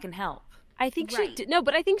needs fucking help. I think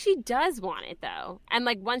but I think she does want it though, and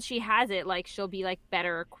like once she has it, like she'll be like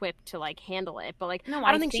better equipped to like handle it. But like, no,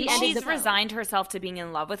 I don't think she's resigned herself to being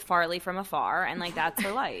in love with Farley from afar, and like that's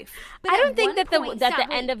her life. I don't think that the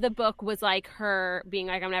end of the book was like her being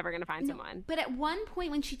like, I'm never gonna find someone. But at one point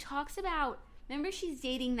when she talks about, remember she's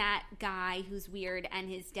dating that guy who's weird, and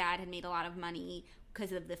his dad had made a lot of money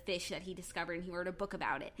because of the fish that he discovered, and he wrote a book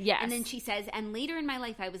about it. Yes. And then she says, and later in my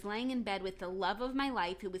life, I was laying in bed with the love of my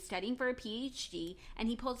life who was studying for a PhD, and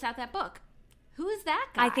he pulls out that book. Who is that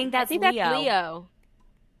guy? I think that's Leo.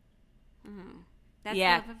 That's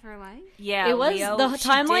love of her life? Yeah. It was, Leo, the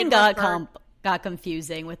timeline got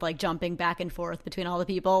confusing with like jumping back and forth between all the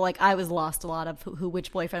people. Like I was lost a lot of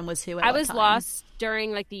which boyfriend was who at I what was time. Lost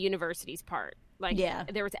during like the universities part. Like, yeah.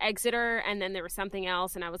 There was Exeter, and then there was something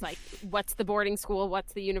else, and I was like, what's the boarding school?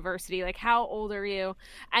 What's the university? Like, how old are you?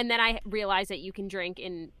 And then I realized that you can drink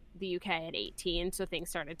in the UK at 18, so things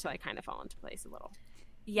started to, like, kind of fall into place a little.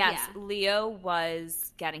 Yes, yeah. Leo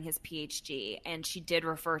was getting his PhD, and she did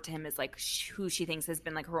refer to him as, like, who she thinks has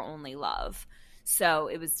been, like, her only love. So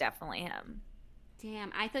it was definitely him.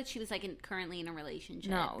 Damn, I thought she was, like, currently in a relationship.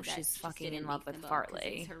 No, she's fucking in love with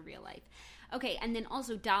Farley. It's her real life. Okay, and then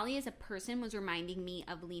also Dolly as a person was reminding me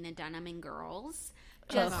of Lena Dunham in Girls.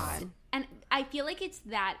 And I feel like it's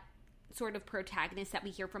that sort of protagonist that we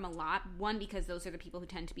hear from a lot. One, because those are the people who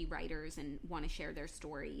tend to be writers and want to share their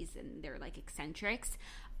stories, and they're like eccentrics.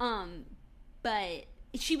 But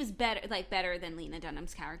she was better than Lena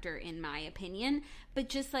Dunham's character in my opinion. But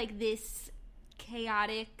just like this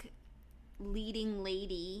chaotic leading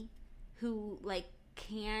lady who like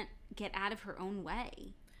can't get out of her own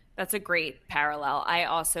way. That's a great parallel. I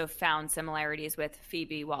also found similarities with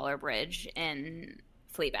Phoebe Waller-Bridge in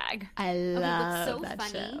Fleabag. I love what's so that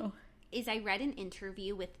funny show. Is I read an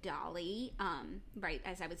interview with Dolly, right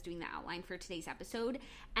as I was doing the outline for today's episode,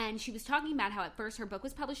 and she was talking about how at first her book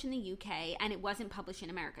was published in the UK and it wasn't published in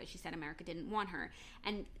America. She said America didn't want her,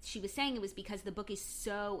 and she was saying it was because the book is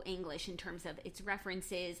so English in terms of its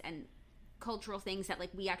references and cultural things that like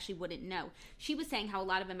we actually wouldn't know. She was saying how a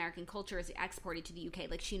lot of American culture is exported to the UK.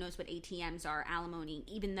 Like she knows what ATMs are, alimony,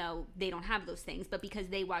 even though they don't have those things, but because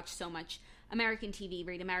they watch so much American TV,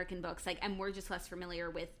 read American books, like, and we're just less familiar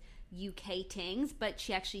with UK things. But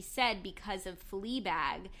she actually said because of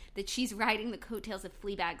Fleabag that she's riding the coattails of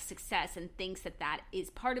Fleabag's success and thinks that that is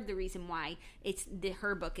part of the reason why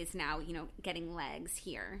her book is now, you know, getting legs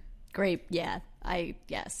here. Great. Yeah.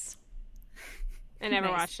 Yes. I never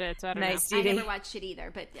watched it, so I don't know. I never watched it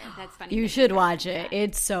either, but that's funny. You should watch it.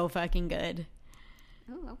 It's so fucking good.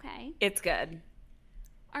 Oh, okay. It's good.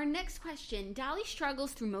 Our next question. Dolly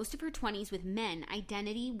struggles through most of her 20s with men,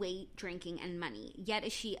 identity, weight, drinking, and money. Yet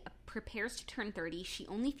as she prepares to turn 30, she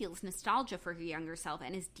only feels nostalgia for her younger self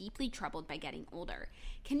and is deeply troubled by getting older.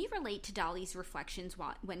 Can you relate to Dolly's reflections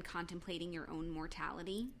when contemplating your own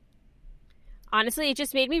mortality? Honestly, it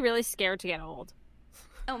just made me really scared to get old.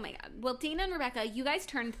 Oh my God. Well, Dana and Rebecca, you guys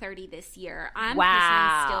turned 30 this year. I'm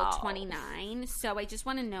personally still 29. So I just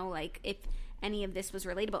want to know, like, if any of this was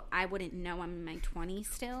relatable. I wouldn't know. I'm in my 20s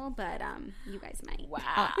still, but you guys might.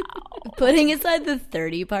 Wow. Putting aside the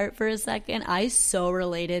 30 part for a second, I so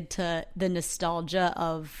related to the nostalgia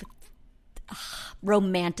of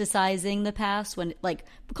romanticizing the past when, like,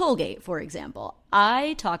 Colgate, for example.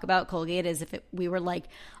 I talk about Colgate as if we were, like,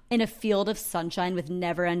 in a field of sunshine with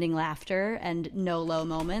never-ending laughter and no low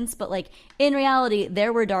moments. But, like, in reality,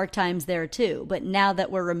 there were dark times there, too. But now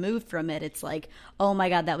that we're removed from it, it's like, oh, my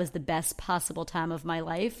God, that was the best possible time of my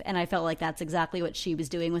life. And I felt like that's exactly what she was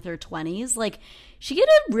doing with her 20s. Like, she had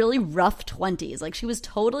a really rough 20s. Like, she was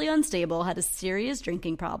totally unstable, had a serious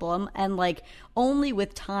drinking problem. And, like, only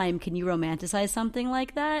with time can you romanticize something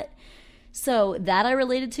like that. So that I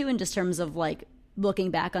related to in just terms of, like,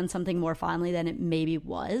 looking back on something more fondly than it maybe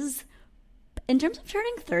was. In terms of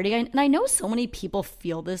turning 30, and I know so many people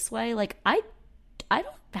feel this way, like I don't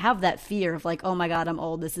have that fear of like, oh my God, I'm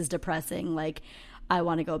old, this is depressing, like I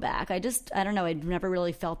want to go back. I don't know, I'd never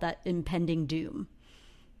really felt that impending doom.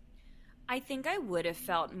 I think I would have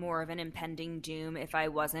felt more of an impending doom if I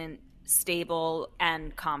wasn't stable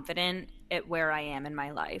and confident at where I am in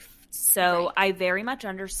my life. So right. I very much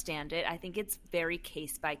understand it. I think it's very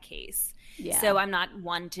case by case. Yeah. So I'm not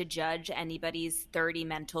one to judge anybody's 30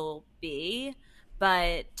 mental B,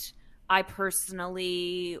 but I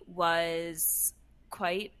personally was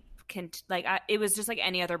quite it was just like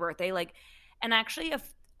any other birthday. Like, and actually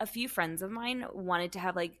a few friends of mine wanted to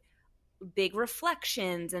have like big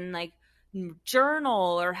reflections and like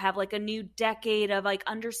journal or have like a new decade of like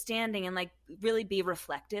understanding and like really be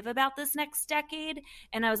reflective about this next decade.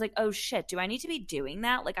 And I was like, oh shit, do I need to be doing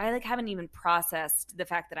that? Like I like haven't even processed the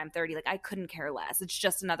fact that I'm 30. Like I couldn't care less. It's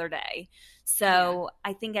just another day. So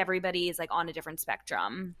I think everybody is like on a different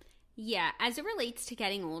spectrum. Yeah, as it relates to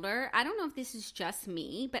getting older, I don't know if this is just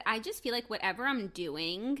me, but I just feel like whatever I'm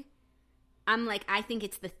doing, I'm like, I think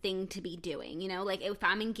it's the thing to be doing, you know? Like, if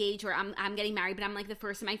I'm engaged or I'm getting married, but I'm, like, the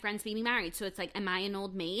first of my friends to be married. So it's like, am I an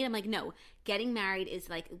old maid? I'm like, no. Getting married is,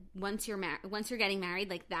 like, once you're getting married,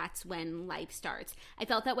 like, that's when life starts. I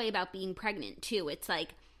felt that way about being pregnant, too. It's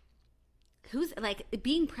like,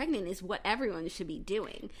 being pregnant is what everyone should be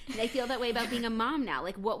doing. And I feel that way about being a mom now.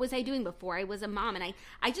 Like, what was I doing before I was a mom? And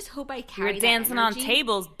I just hope I carry that dancing energy. On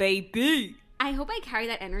tables, baby. I hope I carry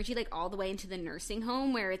that energy, like, all the way into the nursing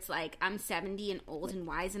home where it's like, I'm 70 and old and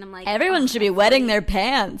wise, and I'm like... Everyone should be wetting their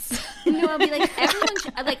pants. No, I'll be like, everyone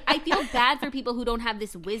should... Like, I feel bad for people who don't have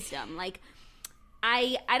this wisdom. Like,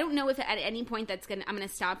 I don't know if at any point I'm going to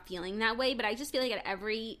stop feeling that way, but I just feel like at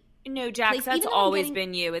every... No, Jax, that's always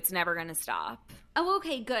been you. It's never going to stop. Oh,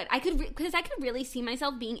 okay, good. Because I could really see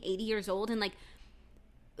myself being 80 years old and, like,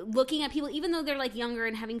 looking at people, even though they're, like, younger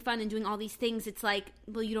and having fun and doing all these things, it's like,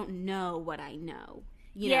 well, you don't know what I know,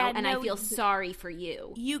 you know? And I feel sorry for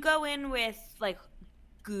you. You go in with, like,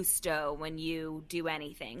 gusto when you do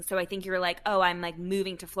anything. So I think you're like, oh, I'm, like,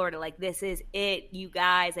 moving to Florida. Like, this is it, you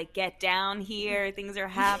guys. Like, get down here. Things are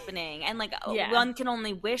happening. And, like, one can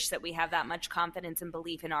only wish that we have that much confidence and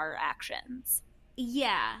belief in our actions.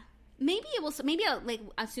 Yeah. Maybe it will. Maybe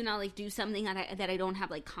I'll soon I'll like do something that I don't have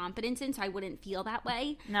like confidence in, so I wouldn't feel that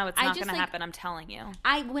way. No, it's not going to happen. I'm telling you.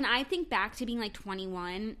 When I think back to being like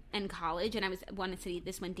 21 and college, and I wanted to say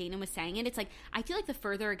this when Dana was saying it. It's like I feel like the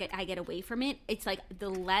further I get away from it, it's like the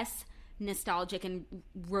less nostalgic and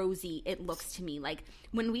rosy it looks to me. Like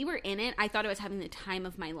when we were in it, I thought I was having the time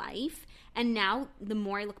of my life, and now the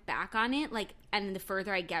more I look back on it, like, and the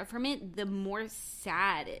further I get from it, the more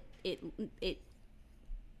sad it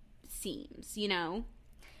seems, you know?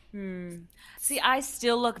 See, I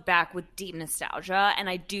still look back with deep nostalgia, and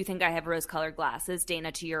I do think I have rose-colored glasses,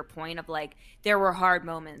 Dana, to your point of, like, there were hard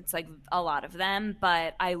moments, like, a lot of them,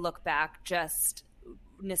 but I look back just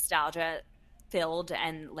nostalgia filled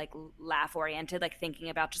and, like, laugh-oriented, like, thinking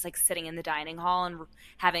about just, like, sitting in the dining hall and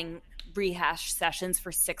having rehash sessions for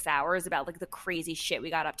 6 hours about, like, the crazy shit we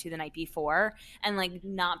got up to the night before and, like,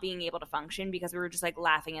 not being able to function because we were just, like,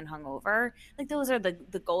 laughing and hungover. Like, those are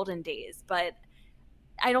the golden days. But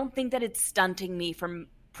I don't think that it's stunting me from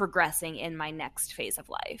progressing in my next phase of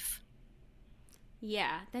life.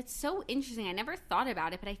 Yeah, that's so interesting. I never thought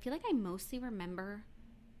about it, but I feel like I mostly remember...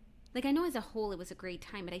 Like, I know as a whole it was a great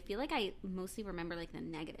time, but I feel like I mostly remember, like, the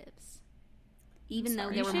negatives. Even though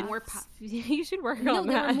there were more... You should work on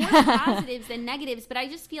that. No, there were more positives than negatives, but I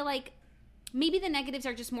just feel like maybe the negatives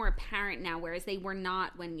are just more apparent now, whereas they were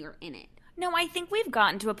not when you're in it. No, I think we've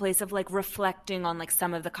gotten to a place of, like, reflecting on, like,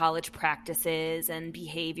 some of the college practices and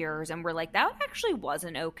behaviors, and we're like, that actually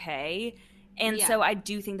wasn't okay. And so I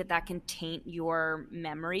do think that can taint your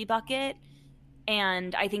memory bucket.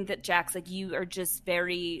 And I think that, Jax, like, you are just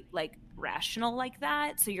very, like, rational like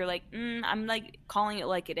that. So you're like, I'm, like, calling it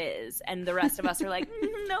like it is. And the rest of us are like,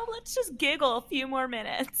 no, let's just giggle a few more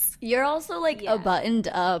minutes. You're also, like, a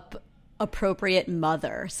buttoned-up, appropriate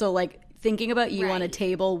mother. So, like, thinking about you on a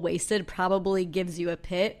table wasted probably gives you a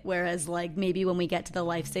pit. Whereas, like, maybe when we get to the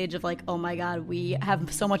life stage of, like, oh, my God, we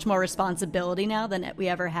have so much more responsibility now than we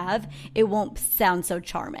ever have, it won't sound so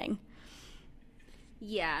charming.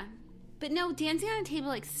 Yeah. But no, dancing on a table,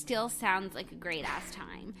 like, still sounds like a great-ass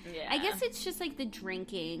time. Yeah. I guess it's just, like, the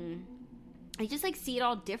drinking. I just, like, see it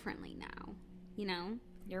all differently now, you know?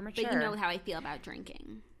 You're mature. But you know how I feel about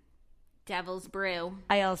drinking. Devil's brew.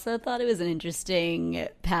 I also thought it was an interesting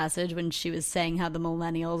passage when she was saying how the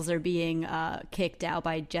millennials are being kicked out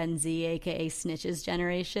by Gen Z, aka Snitch's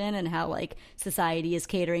generation, and how, like, society is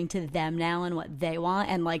catering to them now and what they want.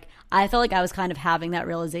 And, like, I felt like I was kind of having that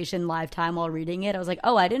realization live time while reading it. I was like,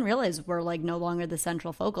 oh, I didn't realize we're, like, no longer the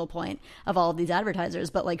central focal point of all of these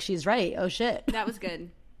advertisers. But, like, she's right. Oh, shit. That was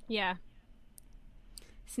good. Yeah.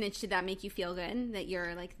 Snitch, did that make you feel good that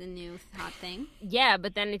you're, like, the new hot thing? Yeah,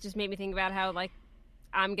 but then it just made me think about how, like,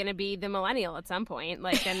 I'm going to be the millennial at some point.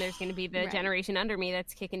 Like, then there's going to be the generation under me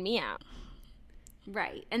that's kicking me out.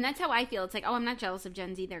 Right. And that's how I feel. It's like, oh, I'm not jealous of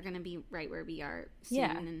Gen Z. They're going to be right where we are soon.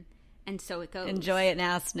 Yeah. And so it goes. Enjoy it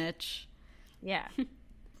now, Snitch. Yeah.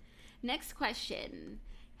 Next question.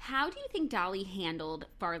 How do you think Dolly handled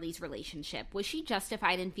Farley's relationship? Was she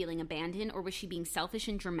justified in feeling abandoned, or was she being selfish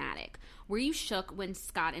and dramatic? Were you shook when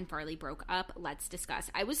Scott and Farley broke up? Let's discuss.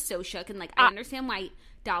 I was so shook, and like I understand why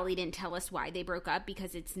Dolly didn't tell us why they broke up,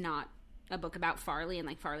 because it's not a book about Farley, and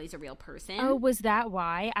like Farley's a real person. Oh, was that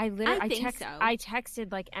why? I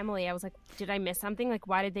texted like Emily. I was like, did I miss something? Like,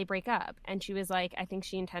 why did they break up? And she was like, I think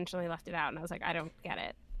she intentionally left it out. And I was like, I don't get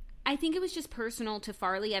it. I think it was just personal to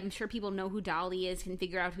Farley. I'm sure people know who Dolly is, can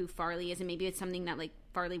figure out who Farley is, and maybe it's something that like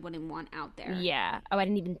Farley wouldn't want out there. Yeah. Oh, I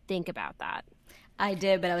didn't even think about that. I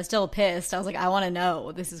did, but I was still pissed. I was like, I want to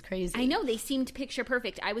know. This is crazy. I know. They seemed picture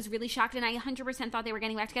perfect. I was really shocked, and I 100% thought they were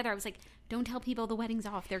getting back together. I was like, don't tell people the wedding's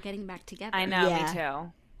off. They're getting back together. I know, me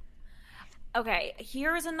too. Okay,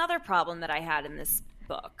 here's another problem that I had in this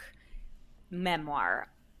book, memoir.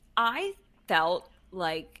 I felt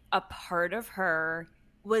like a part of her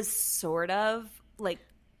was sort of like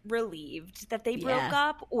relieved that they broke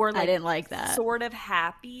up, or like I didn't like that, sort of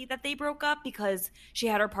happy that they broke up, because she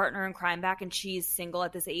had her partner in crime back and she's single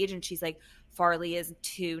at this age, and she's like, Farley is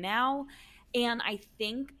too now. And I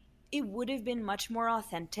think it would have been much more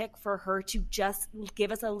authentic for her to just give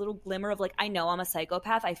us a little glimmer of like, I know I'm a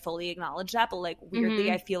psychopath, I fully acknowledge that, but like weirdly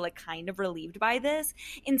I feel like kind of relieved by this,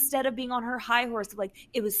 instead of being on her high horse of like,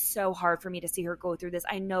 it was so hard for me to see her go through this.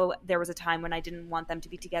 I know there was a time when I didn't want them to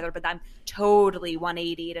be together, but I'm totally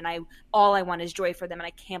 180'd and all I want is joy for them, and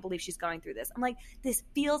I can't believe she's going through this. I'm like, this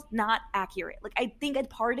feels not accurate. Like, I think a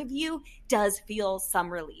part of you does feel some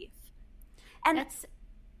relief. And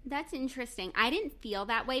That's interesting. I didn't feel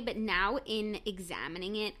that way, but now in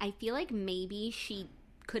examining it, I feel like maybe she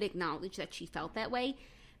could acknowledge that she felt that way,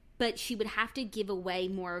 but she would have to give away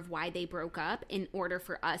more of why they broke up in order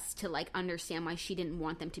for us to like understand why she didn't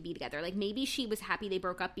want them to be together. Like maybe she was happy they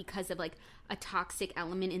broke up because of like a toxic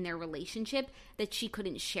element in their relationship that she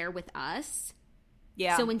couldn't share with us.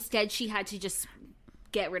 Yeah. So instead she had to just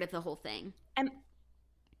get rid of the whole thing. And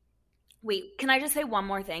wait, can I just say one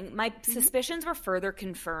more thing? My suspicions were further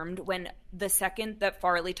confirmed when the second that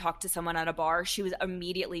Farley talked to someone at a bar, she was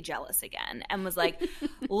immediately jealous again and was like,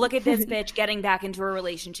 look at this bitch getting back into a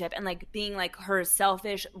relationship, and like being like her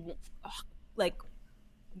selfish, like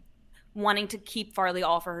wanting to keep Farley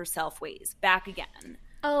all for herself ways back again.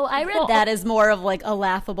 Oh, I read that as more of like a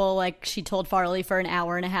laughable, like she told Farley for an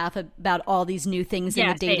hour and a half about all these new things in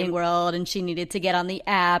the dating world, and she needed to get on the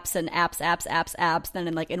apps and apps. Then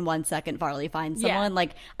in 1 second, Farley finds someone. Yeah.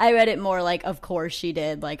 Like I read it more like, of course she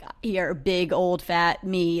did. Like here, big old fat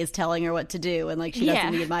me is telling her what to do, and like she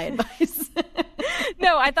doesn't need my advice.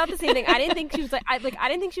 No, I thought the same thing. I didn't think she was like, I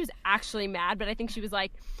didn't think she was actually mad, but I think she was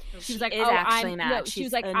like, actually mad. No, she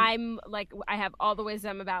was like, I'm like, I have all the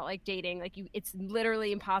wisdom about like dating. Like it's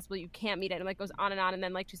literally impossible. You can't meet it. And like goes on, and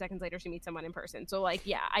then like 2 seconds later, she meets someone in person. So like,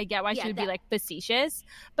 yeah, I get why she would be like facetious,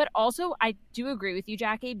 but also I do agree with you,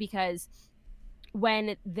 Jackie, because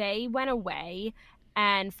when they went away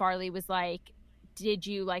and Farley was like, did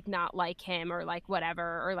you like not like him or like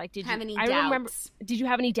whatever, or like did you have any doubts? Did you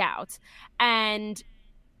have any doubts? And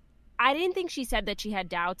I didn't think she said that she had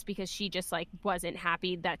doubts because she just like wasn't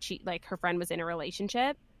happy that she like her friend was in a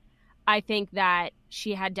relationship. I think that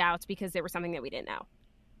she had doubts because there was something that we didn't know.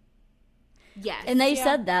 Yes. And they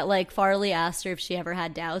said that, like Farley asked her if she ever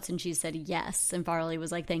had doubts, and she said yes, and Farley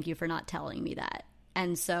was like, thank you for not telling me that.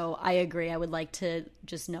 And so I agree, I would like to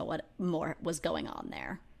just know what more was going on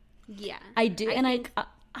there. Yeah, I do.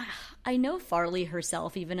 I know Farley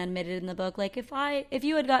herself even admitted in the book, like if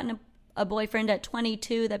you had gotten a boyfriend at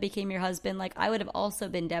 22 that became your husband, like I would have also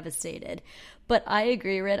been devastated. But I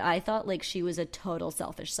agree, Rid. I thought like she was a total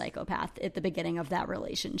selfish psychopath at the beginning of that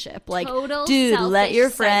relationship. Like, total dude, let your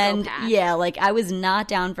friend. Psychopath. Yeah, like I was not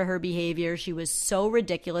down for her behavior. She was so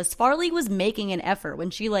ridiculous. Farley was making an effort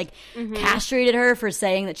when she like castrated her for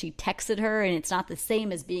saying that she texted her, and it's not the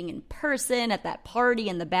same as being in person at that party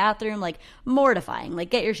in the bathroom. Like mortifying.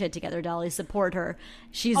 Like get your shit together, Dolly. Support her.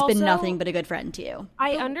 She's also been nothing but a good friend to you.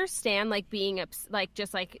 I understand like being like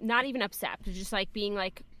just like not even upset, but just like being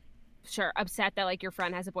like upset that like your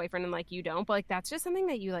friend has a boyfriend and like you don't, but like that's just something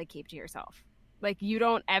that you like keep to yourself. Like you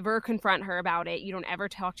don't ever confront her about it, you don't ever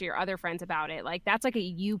talk to your other friends about it. Like that's like a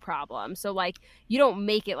you problem. So like you don't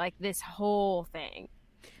make it like this whole thing.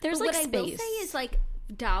 There's but like what space. I will say is like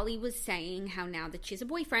Dolly was saying how now that she has a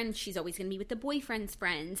boyfriend, she's always going to be with the boyfriend's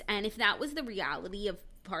friends, and if that was the reality of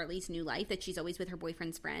Farley's new life, that she's always with her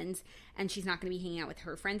boyfriend's friends and she's not going to be hanging out with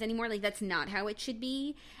her friends anymore, like that's not how it should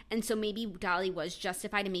be. And so maybe Dolly was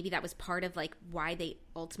justified, and maybe that was part of like why they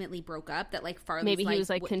ultimately broke up, that like Farley's maybe he was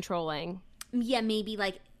like controlling. Yeah, maybe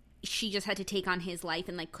like she just had to take on his life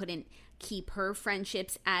and like couldn't keep her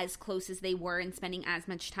friendships as close as they were and spending as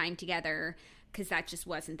much time together because that just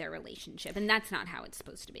wasn't their relationship. And that's not how it's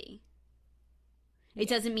supposed to be. It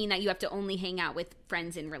doesn't mean that you have to only hang out with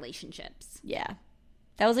friends in relationships. Yeah.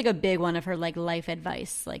 That was like a big one of her like life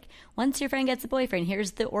advice. Like, once your friend gets a boyfriend,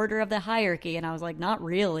 here's the order of the hierarchy. And I was like, not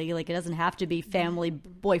really. Like, it doesn't have to be family,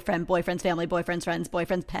 boyfriend, boyfriend's family, boyfriend's friends,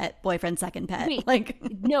 boyfriend's pet, boyfriend's second pet. Wait, like,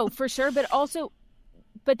 no, for sure.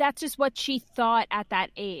 But that's just what she thought at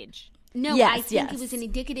that age. No, yes, I think yes. it was an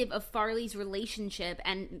indicative of Farley's relationship,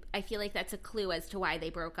 and I feel like that's a clue as to why they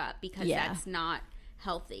broke up, because that's not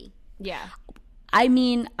healthy. Yeah. I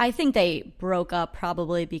mean, I think they broke up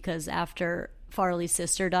probably because after Farley's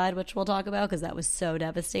sister died, which we'll talk about because that was so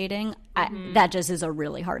devastating. That just is a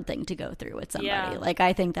really hard thing to go through with somebody. Yeah. Like,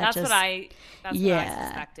 I think that's what I Yeah.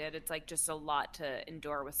 suspected. It's like just a lot to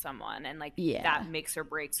endure with someone, and like Yeah. that makes or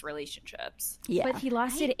breaks relationships. Yeah. But he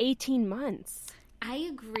lasted 18 months. I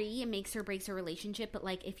agree it makes or breaks a relationship, but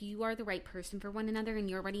like if you are the right person for one another and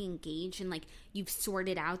you're already engaged and like you've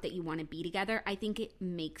sorted out that you want to be together, I think it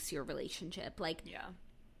makes your relationship. Like, Yeah.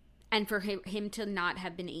 and for him to not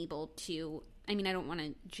have been able to, I mean, I don't want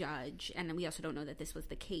to judge, and we also don't know that this was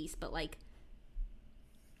the case, but like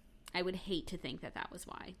I would hate to think that that was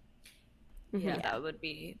why. Yeah, that would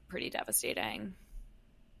be pretty devastating.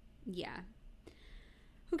 Yeah.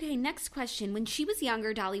 Okay, next question. When she was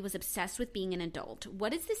younger, Dolly was obsessed with being an adult.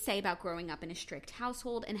 What does this say about growing up in a strict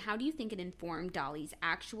household, and how do you think it informed Dolly's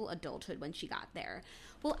actual adulthood when she got there?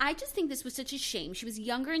 Well, I just think this was such a shame. She was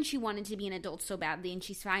younger and she wanted to be an adult so badly, and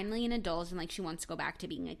she's finally an adult and like she wants to go back to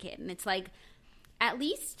being a kid. And it's like, at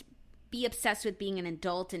least be obsessed with being an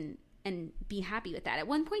adult and be happy with that. At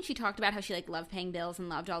one point she talked about how she like loved paying bills and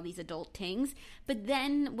loved all these adult things, but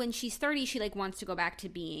then when she's 30 she like wants to go back to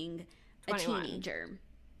being 21. a teenager.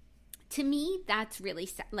 To me, that's really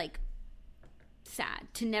sad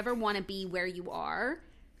to never want to be where you are,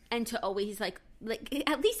 and to always like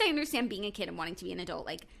at least I understand being a kid and wanting to be an adult.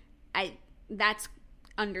 Like that's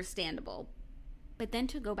understandable. But then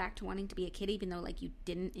to go back to wanting to be a kid, even though like you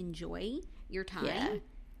didn't enjoy your time. Yeah.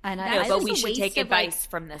 And That's No, but just we a should waste take of, like- advice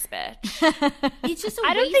from this bitch. It's just a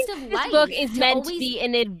I don't waste think of this life. book is meant always- to be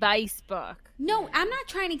an advice book. No, I'm not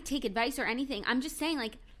trying to take advice or anything. I'm just saying,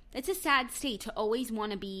 like, it's a sad state to always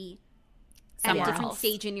want to be at Somewhere a different else.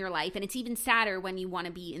 stage in your life. And it's even sadder when you want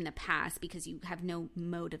to be in the past because you have no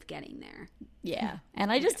mode of getting there. Yeah.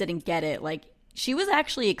 And I just didn't get it. Like, she was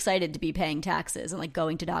actually excited to be paying taxes and like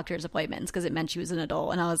going to doctor's appointments because it meant she was an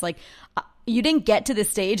adult. And I was like, you didn't get to this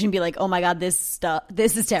stage and be like, oh my God, this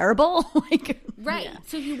is terrible. Like, Right.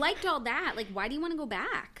 So if you liked all that, like, why do you want to go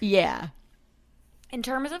back? yeah. In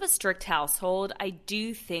terms of a strict household, I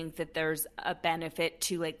do think that there's a benefit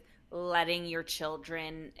to like letting your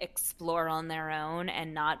children explore on their own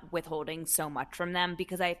and not withholding so much from them,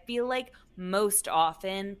 because I feel like most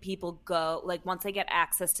often people go like once they get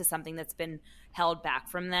access to something that's been held back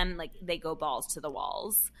from them, like they go balls to the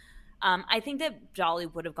walls. I think that Dolly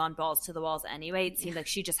would have gone balls to the walls anyway. It seemed like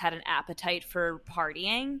she just had an appetite for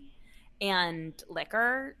partying and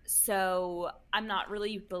liquor. So I'm not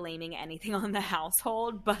really blaming anything on the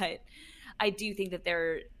household, but I do think that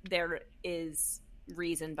there is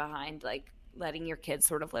reason behind like letting your kids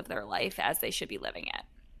sort of live their life as they should be living it.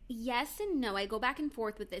 Yes and no. I go back and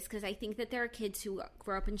forth with this because I think that there are kids who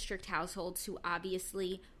grow up in strict households who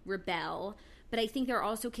obviously rebel. But I think there are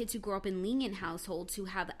also kids who grow up in lenient households who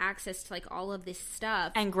have access to like all of this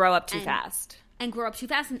stuff. And grow up too fast. And grow up too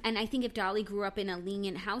fast. And I think if Dolly grew up in a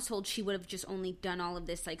lenient household, she would have just only done all of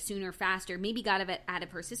this like sooner, faster, maybe got it out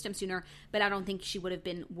of her system sooner, but I don't think she would have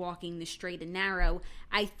been walking the straight and narrow.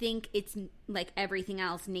 I think it's like everything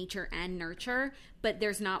else, nature and nurture, but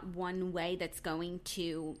there's not one way that's going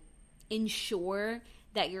to ensure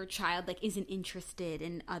that your child like isn't interested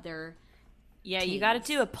in other Yeah, you got to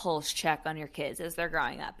do a pulse check on your kids as they're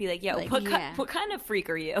growing up. Be like, yo, what kind of freak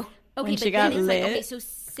are you? Okay, When but she then got it's like, lit. okay, so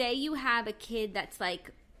say you have a kid that's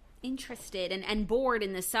like interested and bored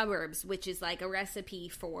in the suburbs, which is like a recipe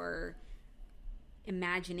for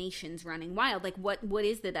imaginations running wild. Like what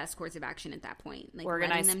is the best course of action at that point? Like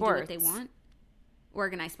Organized letting them sports. do what they want?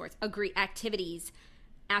 Organized sports. Agree. Activities,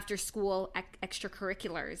 after school,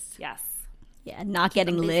 extracurriculars. Yes. Yeah, not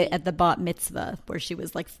getting them lit busy. at the bat mitzvah where she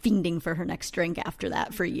was like fiending for her next drink after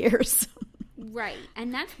that for years. Right.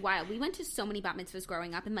 And that's wild. We went to so many bat mitzvahs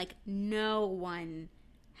growing up and like no one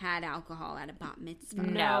had alcohol at a bat mitzvah.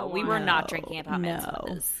 No, we were not drinking at bat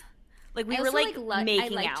mitzvahs. Like we I were also, like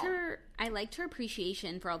making I liked out. I liked her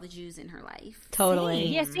appreciation for all the Jews in her life. Totally.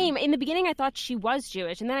 Yeah, same. In the beginning, I thought she was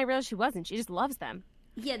Jewish, and then I realized she wasn't. She just loves them.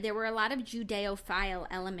 Yeah, there were a lot of Judeophile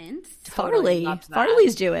elements. Farley. loved that.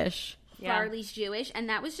 Farley's Jewish. Yeah. Farley's Jewish, and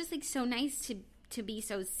that was just like so nice to be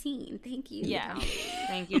so seen. Thank you. Yeah. Dolly.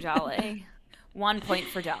 Thank you, Dolly. 1 point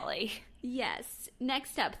for Dolly. Yes.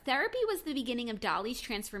 Next up, therapy was the beginning of Dolly's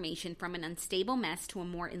transformation from an unstable mess to a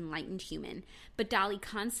more enlightened human. But Dolly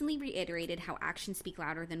constantly reiterated how actions speak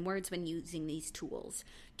louder than words when using these tools.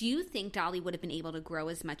 Do you think Dolly would have been able to grow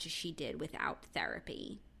as much as she did without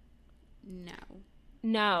therapy?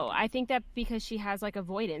 No, I think that because she has like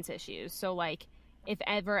avoidance issues. So like if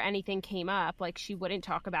ever anything came up, like she wouldn't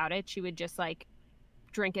talk about it. She would just like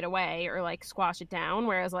drink it away or like squash it down.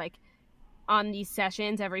 Whereas like on these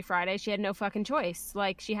sessions every Friday, she had no fucking choice.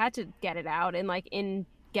 Like she had to get it out, and like in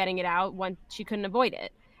getting it out, she couldn't avoid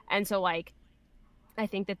it. And so like I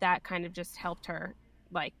think that kind of just helped her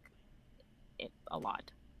like a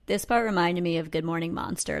lot. This part reminded me of Good Morning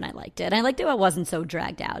Monster, and I liked it. And I liked it. It wasn't so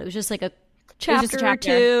dragged out. It was just like a chapter or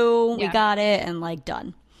two. Yeah. We got it, and like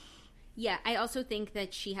done. Yeah, I also think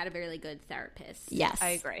that she had a very good therapist. Yes, I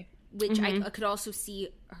agree. Which I could also see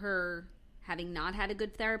her having not had a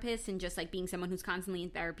good therapist and just like being someone who's constantly in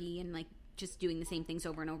therapy and like just doing the same things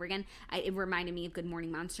over and over again. It reminded me of Good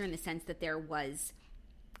Morning Monster in the sense that there was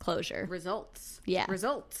closure, results. Yeah,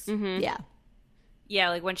 results. Mm-hmm. Yeah, yeah.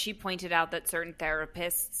 Like when she pointed out that certain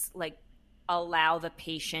therapists like allow the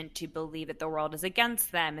patient to believe that the world is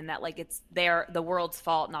against them and that like it's the world's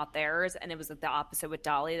fault, not theirs. And it was like the opposite with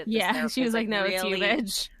Dolly. That she was like, no, it's you,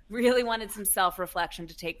 bitch. Really wanted some self-reflection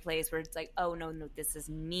to take place where it's like, oh, no, this is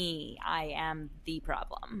me. I am the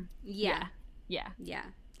problem. Yeah. Yeah.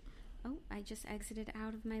 Oh, I just exited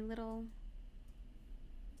out of my little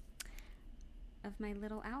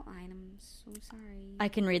outline. I'm so sorry. I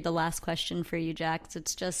can read the last question for you, Jax.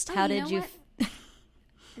 It's just, how did you...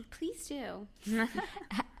 Please do.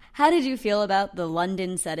 How did you feel about the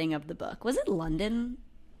London setting of the book? Was it London?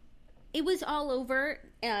 It was all over.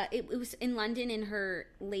 It was in London in her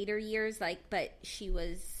later years, but she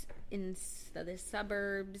was in the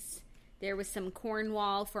suburbs. There was some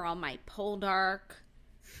Cornwall for all my Poldark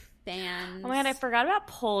fans. Oh my God, I forgot about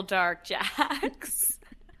Poldark, Jax.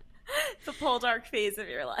 The Poldark phase of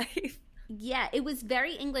your life. Yeah, it was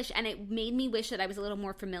very English, and it made me wish that I was a little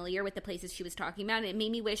more familiar with the places she was talking about. And it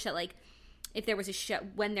made me wish that, like, if there was a show,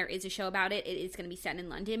 when there is a show about it, it is going to be set in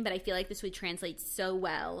London. But I feel like this would translate so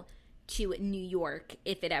well to New York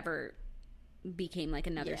if it ever became like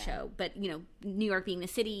another show. But, you know, New York being the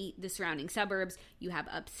city, the surrounding suburbs, you have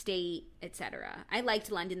upstate, etc. I liked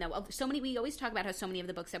London, though. We always talk about how so many of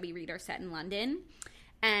the books that we read are set in London,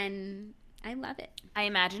 and I love it. I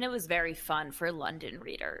imagine it was very fun for London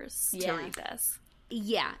readers to read this.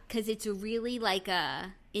 Yeah, because it's really like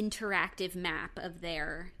a interactive map of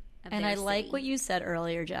their And I city. like what you said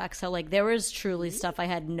earlier, Jack. So, like, there was truly stuff I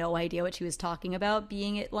had no idea what she was talking about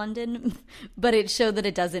being at London, but it showed that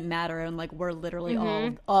it doesn't matter, and, like, we're literally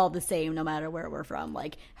all the same no matter where we're from.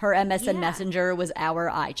 Like, her MSN Messenger was our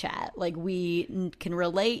iChat. Like, we can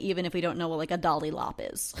relate even if we don't know what, like, a Dolly Lop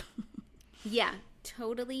is. Yeah,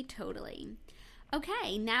 totally.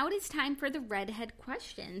 Okay, now it is time for the redhead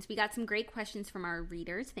questions. We got some great questions from our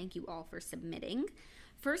readers. Thank you all for submitting.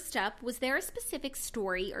 First up, was there a specific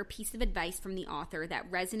story or piece of advice from the author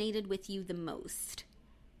that resonated with you the most?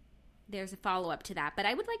 There's a follow-up to that, but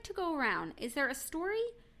I would like to go around. Is there a story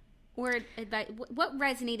or advice? What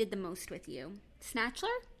resonated the most with you? Snatchler?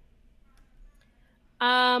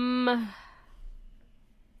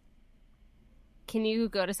 Can you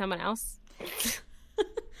go to someone else?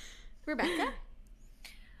 Rebecca?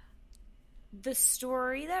 The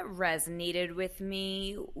story that resonated with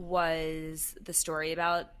me was the story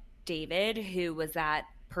about David, who was that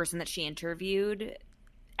person that she interviewed.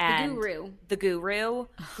 And the guru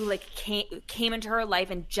who like came into her life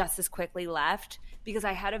and just as quickly left, because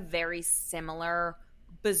I had a very similar,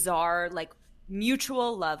 bizarre, like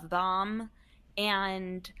mutual love bomb.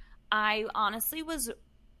 And I honestly was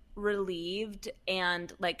relieved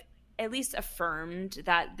and like at least affirmed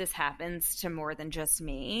that this happens to more than just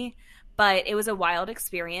me. But it was a wild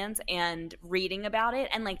experience, and reading about it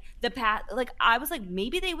and like the path, like I was like,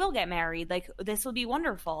 maybe they will get married. Like this will be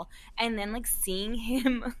wonderful. And then like seeing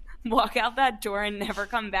him walk out that door and never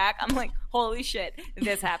come back, I'm like, holy shit,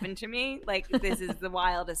 this happened to me. Like this is the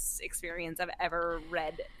wildest experience I've ever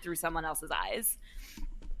read through someone else's eyes.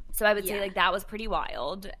 So I would say like that was pretty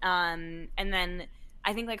wild. And then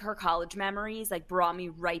I think like her college memories like brought me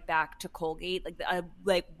right back to Colgate,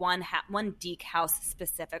 like one Deke house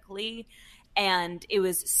specifically, and it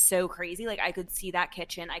was so crazy. Like I could see that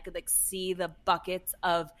kitchen, I could like see the buckets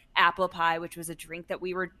of apple pie, which was a drink that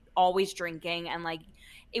we were always drinking, and like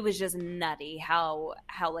it was just nutty how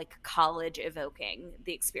like college evoking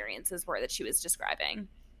the experiences were that she was describing.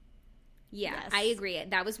 Yeah, Yes. I agree.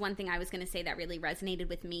 That was one thing I was going to say that really resonated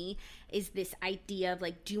with me is this idea of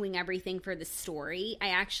like doing everything for the story. I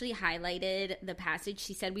actually highlighted the passage.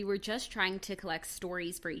 She said, "We were just trying to collect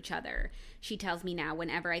stories for each other." She tells me now,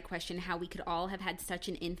 whenever I question how we could all have had such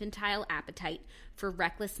an infantile appetite for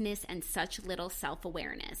recklessness and such little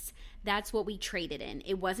self-awareness. That's what we traded in.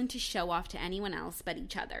 It wasn't to show off to anyone else but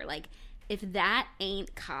each other. Like, if that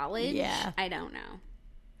ain't college, Yeah. I don't know.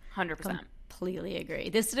 100%. Completely agree.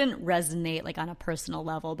 This didn't resonate like on a personal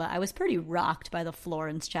level, but I was pretty rocked by the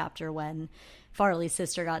Florence chapter when Farley's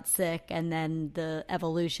sister got sick, and then the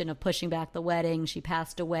evolution of pushing back the wedding. She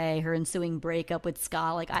passed away, her ensuing breakup with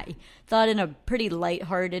Scott. Like, I thought in a pretty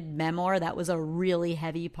lighthearted memoir that was a really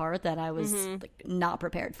heavy part that I was like, not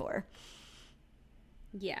prepared for.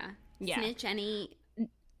 Yeah. Yeah. Snitch, any...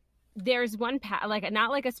 There's one like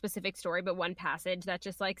not like a specific story, but one passage that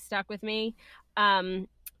just like stuck with me.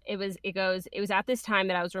 It was at this time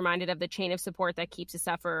that I was reminded of the chain of support that keeps a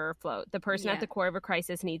sufferer afloat. The person at the core of a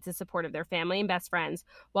crisis needs the support of their family and best friends,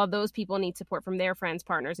 while those people need support from their friends,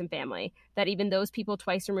 partners, and family. That even those people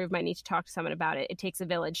twice removed might need to talk to someone about it. It takes a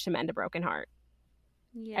village to mend a broken heart.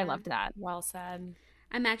 Yeah. I loved that. Well said.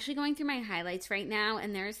 I'm actually going through my highlights right now,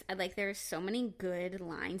 and there's so many good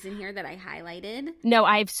lines in here that I highlighted. No,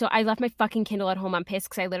 I left my fucking Kindle at home. I'm pissed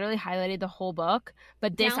because I literally highlighted the whole book.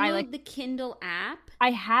 But this, Download the Kindle app.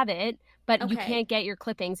 I have it, but you Okay. can't get your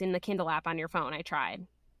clippings in the Kindle app on your phone. I tried.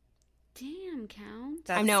 Damn, Count.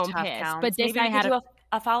 That's I know, I'm tough, pissed, Counts. but this Maybe I we could had do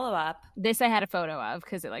a follow-up. This I had a photo of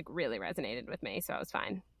because it like really resonated with me, so I was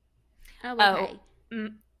fine. Oh, okay.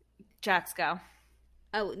 Jax, go.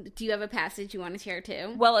 Oh, do you have a passage you want to share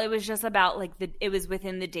too? Well, it was just about like it was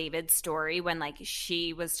within the David story when like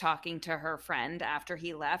she was talking to her friend after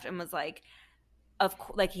he left and was like,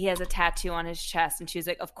 like he has a tattoo on his chest, and she was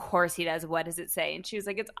like, "Of course he does. What does it say?" And she was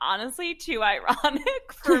like, "It's honestly too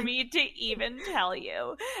ironic for me to even tell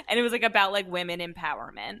you." And it was like about like women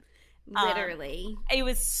empowerment. Literally. It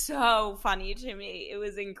was so funny to me. It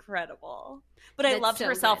was incredible. But I That's loved so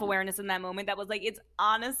her good. self-awareness in that moment. That was like, it's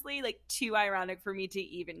honestly like too ironic for me to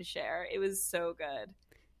even share. It was so good.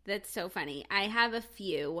 That's so funny. I have a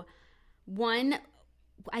few. One,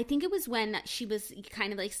 I think it was when she was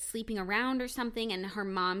kind of like sleeping around or something, and her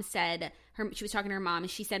mom said, she was talking to her mom, and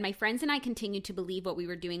she said, "My friends and I continued to believe what we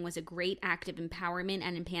were doing was a great act of empowerment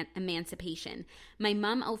and emancipation. My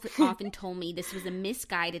mom often told me this was a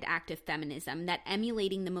misguided act of feminism, that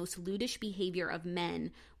emulating the most ludish behavior of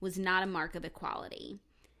men was not a mark of equality."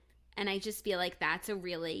 And I just feel like that's a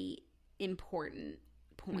really important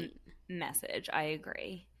point. Message. I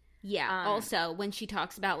agree. Yeah. Also, when she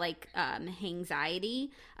talks about like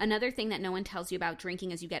anxiety, another thing that no one tells you about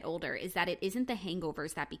drinking as you get older is that it isn't the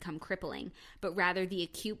hangovers that become crippling, but rather the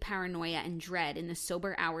acute paranoia and dread in the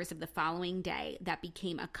sober hours of the following day that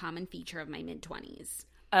became a common feature of my mid-20s.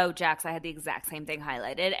 Oh, Jax, I had the exact same thing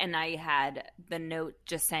highlighted, and I had the note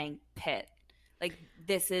just saying "pit." Like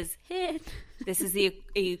this is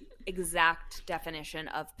the exact definition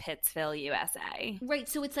of Pittsville, USA. Right.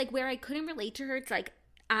 So it's like where I couldn't relate to her. It's like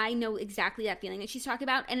I know exactly that feeling that she's talking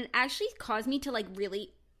about, and it actually caused me to like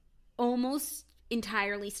really almost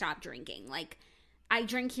entirely stop drinking. Like I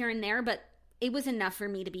drink here and there, but it was enough for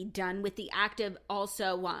me to be done with the act of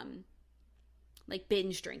also like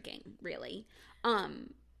binge drinking, really.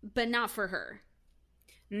 But not for her.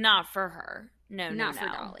 Not for her. No. For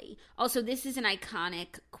Dolly. Also, this is an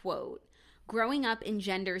iconic quote. "Growing up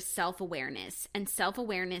engenders self-awareness, and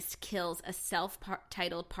self-awareness kills a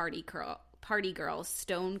self-titled party girl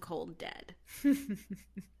stone cold dead."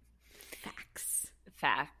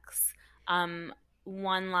 Facts.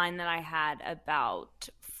 One line that I had about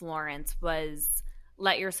Florence was,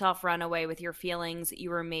 "Let yourself run away with your feelings. You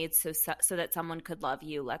were made so that someone could love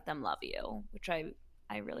you. Let them love you," which I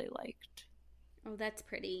really liked. Oh, that's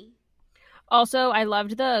pretty. Also, I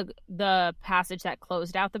loved the passage that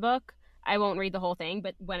closed out the book. I won't read the whole thing,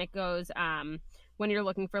 but when it goes, when you're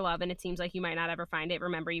looking for love and it seems like you might not ever find it,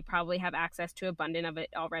 remember you probably have access to abundant of it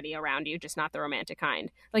already around you, just not the romantic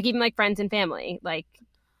kind. Like even like friends and family. Like,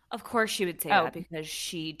 of course she would say that because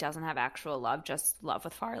she doesn't have actual love, just love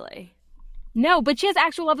with Farley. No, but she has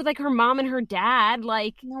actual love with like her mom and her dad.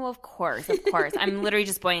 Like, no, of course. I'm literally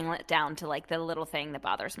just boiling it down to like the little thing that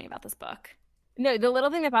bothers me about this book. No, the little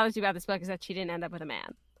thing that bothers me about this book is that she didn't end up with a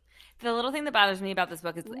man. The little thing that bothers me about this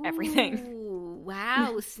book is everything. Ooh,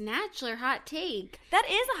 wow, Snatchler, hot take. That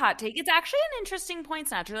is a hot take. It's actually an interesting point,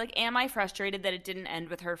 Snatchler. Like, am I frustrated that it didn't end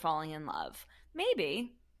with her falling in love?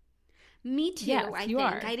 Maybe. Me too. Yes, I you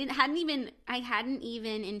think are. I hadn't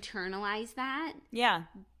even internalized that. Yeah.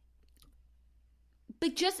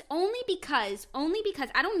 But just only because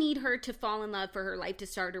I don't need her to fall in love for her life to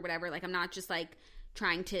start or whatever. Like, I'm not just like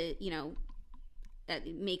trying to,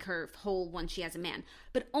 make her whole once she has a man.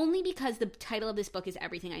 But only because the title of this book is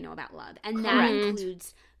Everything I Know About Love. And that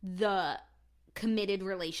includes the committed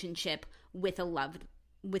relationship with a loved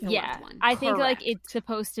one. I think like it's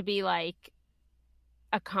supposed to be like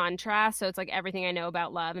a contrast, so it's like everything I know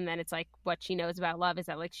about love, and then it's like what she knows about love is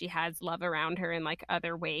that like she has love around her in like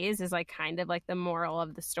other ways, is like kind of like the moral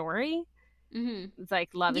of the story. It's like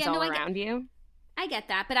love is all around you. I get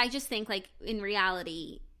that, but I just think like in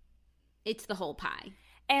reality it's the whole pie.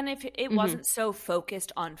 And if it wasn't so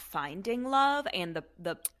focused on finding love and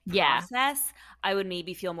the process, I would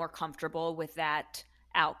maybe feel more comfortable with that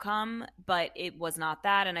outcome, but it was not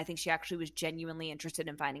that, and I think she actually was genuinely interested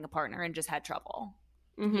in finding a partner and just had trouble.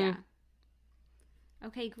 Yeah.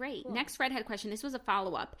 Okay, great. Cool. Next redhead question. This was a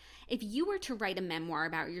follow-up. If you were to write a memoir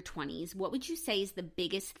about your 20s, what would you say is the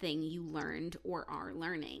biggest thing you learned or are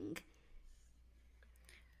learning?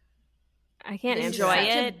 I can't enjoy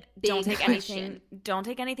it. Don't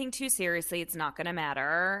take anything too seriously. It's not going to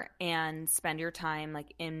matter. And spend your time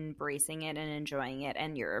like embracing it and enjoying it,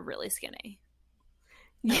 and you're really skinny.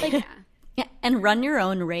 Yeah, and run your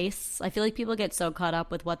own race. I feel like people get so caught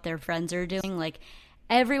up with what their friends are doing. Like,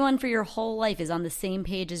 everyone for your whole life is on the same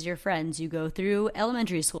page as your friends. You go through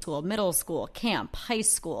elementary school, middle school, camp, high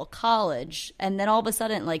school, college, and then all of a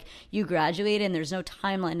sudden, like, you graduate and there's no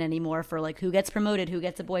timeline anymore for, like, who gets promoted, who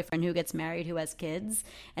gets a boyfriend, who gets married, who has kids.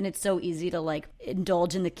 And it's so easy to, like,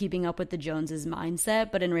 indulge in the keeping up with the Joneses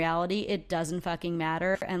mindset. But in reality, it doesn't fucking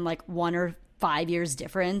matter. And, like, 1 or 5 years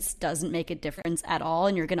difference doesn't make a difference at all.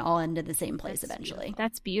 And you're going to all end in the same place eventually.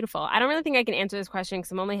 That's beautiful. I don't really think I can answer this question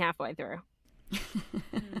because I'm only halfway through.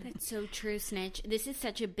 That's so true, Snitch. This is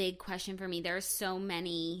such a big question for me. There's so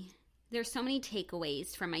many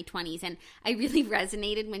takeaways from my 20s, and I really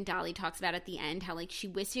resonated when Dolly talks about at the end how like she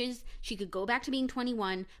wishes she could go back to being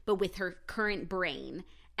 21 but with her current brain.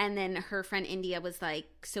 And then her friend India was like,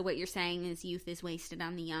 so what you're saying is youth is wasted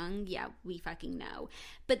on the young? Yeah, we fucking know.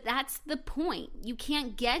 But that's the point. You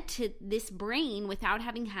can't get to this brain without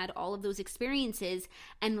having had all of those experiences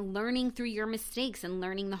and learning through your mistakes and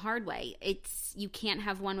learning the hard way. You can't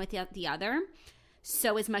have one without the other.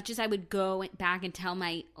 So as much as I would go back and tell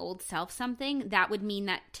my old self something, that would mean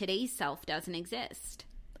that today's self doesn't exist.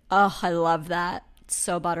 Oh, I love that.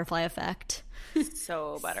 So butterfly effect.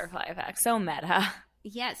 So butterfly effect. So meta.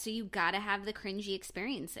 Yeah, so you gotta have the cringy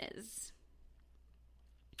experiences.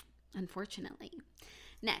 Unfortunately.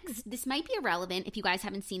 Next, this might be irrelevant if you guys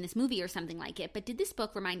haven't seen this movie or something like it, but did this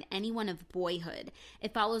book remind anyone of Boyhood?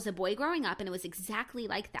 It follows a boy growing up, and it was exactly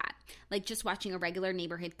like that. Like just watching a regular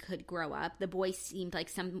neighborhood kid grow up. The boy seemed like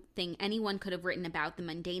something anyone could have written about the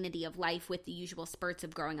mundanity of life with the usual spurts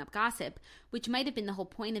of growing up gossip, which might have been the whole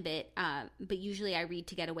point of it, but usually I read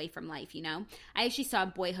to get away from life, you know? I actually saw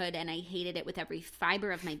Boyhood, and I hated it with every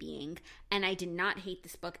fiber of my being, and I did not hate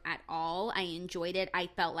this book at all. I enjoyed it. I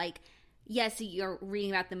felt like, yes, you're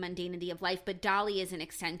reading about the mundanity of life, but Dolly is an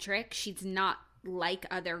eccentric. She's not like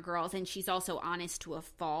other girls, and she's also honest to a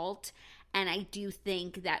fault. And I do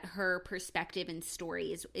think that her perspective and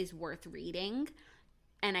story is worth reading.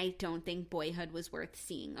 And I don't think Boyhood was worth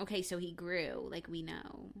seeing. Okay, so he grew. Like, we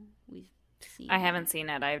know. We've seen I haven't seen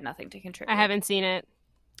it. I have nothing to contribute. I haven't seen it.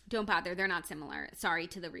 Don't bother. They're not similar. Sorry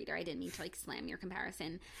to the reader. I didn't mean to, like, slam your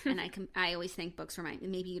comparison. And I always think books remind –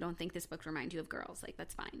 maybe you don't think this book reminds you of girls. Like,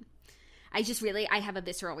 that's fine. I have a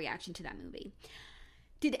visceral reaction to that movie.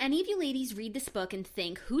 Did any of you ladies read this book and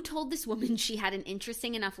think, who told this woman she had an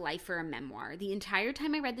interesting enough life for a memoir? The entire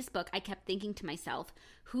time I read this book, I kept thinking to myself,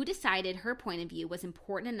 who decided her point of view was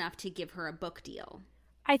important enough to give her a book deal?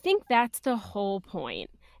 I think that's the whole point,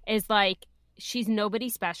 is like, she's nobody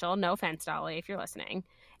special. No offense, Dolly, if you're listening.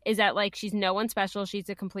 Is that like, she's no one special. She's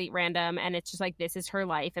a complete random, and it's just like, this is her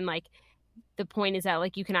life. And like, the point is that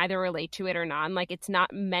like you can either relate to it or not. And, like, it's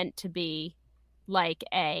not meant to be like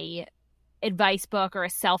a advice book or a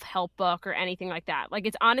self-help book or anything like that. Like,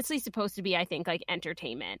 it's honestly supposed to be, I think, like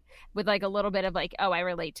entertainment with like a little bit of like, oh, I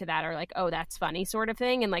relate to that, or like, oh, that's funny sort of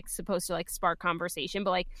thing, and like supposed to like spark conversation.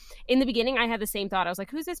 But like in the beginning I had the same thought. I was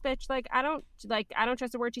like, who's this bitch? Like, I don't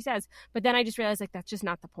trust a word she says. But then I just realized like that's just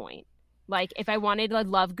not the point. Like, if I wanted a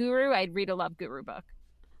love guru, I'd read a love guru book.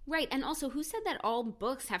 Right, and also, who said that all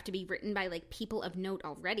books have to be written by, like, people of note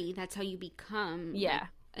already? That's how you become like,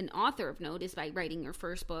 an author of note, is by writing your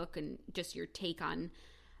first book and just your take on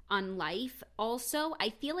life. Also, I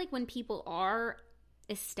feel like when people are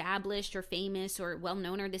established or famous or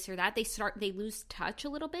well-known or this or that, they lose touch a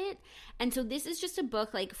little bit. And so this is just a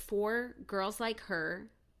book, like, for girls like her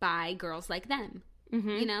by girls like them,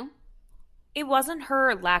 you know? It wasn't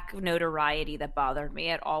her lack of notoriety that bothered me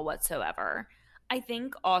at all whatsoever. I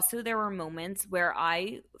think also there were moments where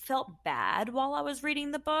I felt bad while I was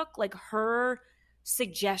reading the book, like her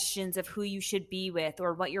suggestions of who you should be with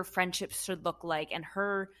or what your friendships should look like, and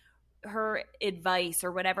her advice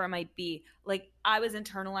or whatever it might be. Like I was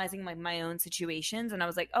internalizing like my own situations, and I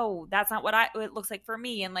was like, oh, that's not what it looks like for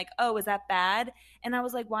me, and like, oh, is that bad? And I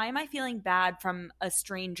was like, why am I feeling bad from a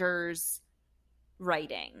stranger's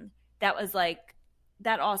writing? That was like,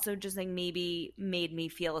 that also just like maybe made me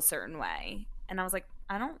feel a certain way. And I was like,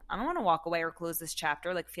 I don't want to walk away or close this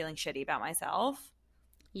chapter like feeling shitty about myself.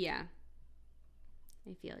 Yeah.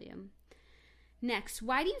 I feel you. Next,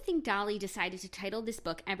 why do you think Dolly decided to title this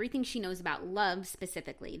book Everything She Knows About Love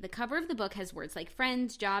specifically? The cover of the book has words like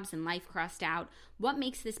friends, jobs, and life crossed out. What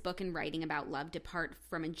makes this book and writing about love depart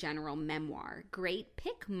from a general memoir? Great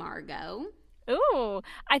pick, Margot. Ooh,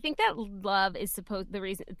 I think that love is the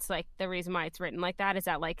reason why it's written like that is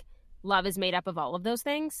that like love is made up of all of those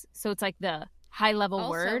things. So it's like the high level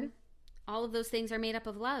word. All of those things are made up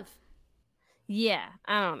of love. Yeah,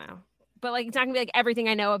 I don't know. But like it's not gonna be like everything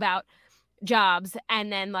I know about jobs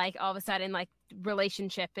and then like all of a sudden like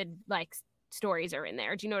relationship and like stories are in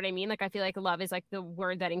there. Do you know what I mean? Like I feel like love is like the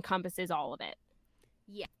word that encompasses all of it.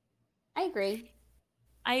 Yeah. I agree.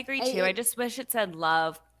 I agree too. I just wish it said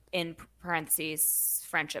love in parentheses,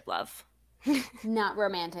 friendship love. Not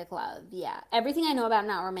romantic love. Yeah. Everything I know about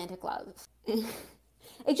not romantic love.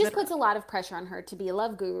 It just puts a lot of pressure on her to be a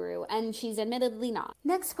love guru, and she's admittedly not.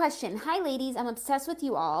 Next question. Hi, ladies. I'm obsessed with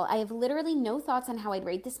you all. I have literally no thoughts on how I'd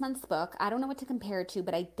rate this month's book. I don't know what to compare it to,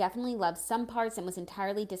 but I definitely loved some parts and was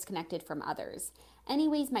entirely disconnected from others.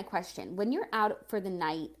 Anyways, my question. When you're out for the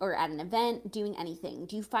night or at an event, doing anything,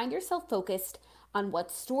 do you find yourself focused on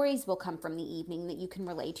what stories will come from the evening that you can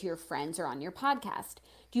relay to your friends or on your podcast?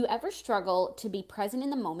 Do you ever struggle to be present in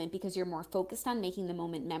the moment because you're more focused on making the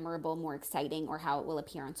moment memorable, more exciting, or how it will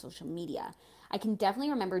appear on social media? I can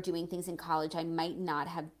definitely remember doing things in college I might not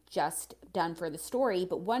have just done for the story,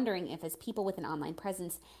 but wondering if as people with an online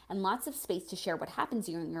presence and lots of space to share what happens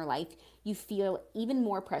in your life, you feel even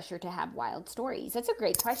more pressure to have wild stories. That's a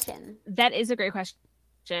great question. That is a great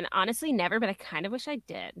question. Honestly, never, but I kind of wish I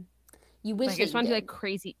did. You wish like, I just want to do like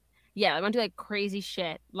crazy. Yeah, I want to do like crazy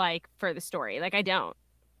shit like for the story. Like I don't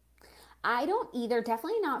either.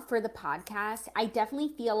 Definitely not for the podcast. I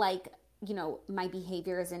definitely feel like, you know, my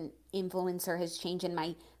behavior as an influencer has changed and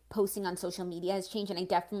my posting on social media has changed. And I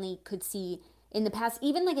definitely could see in the past,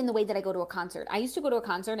 even like in the way that I go to a concert. I used to go to a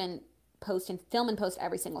concert and post and film and post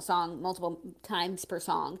every single song multiple times per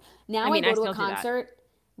song. Now I go to a concert.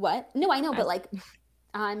 What? No, I know, but like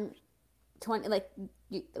I'm 20, like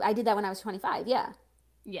I did that when I was 25. Yeah.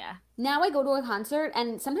 Yeah. Now I go to a concert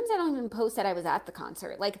and sometimes I don't even post that I was at the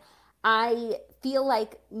concert. Like I feel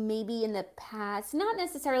like maybe in the past, not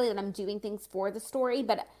necessarily that I'm doing things for the story,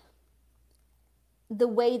 but the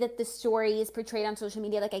way that the story is portrayed on social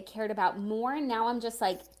media, like I cared about more. And now I'm just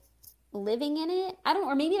like living in it. I don't know,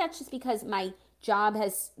 or maybe that's just because my job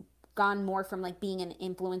has gone more from like being an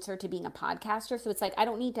influencer to being a podcaster. So it's like, I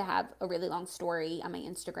don't need to have a really long story on my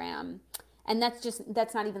Instagram. And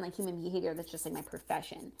that's not even like human behavior. That's just like my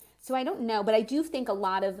profession. So I don't know, but I do think a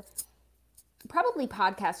lot of probably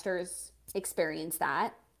podcasters experience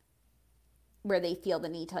that where they feel the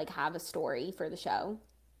need to like have a story for the show.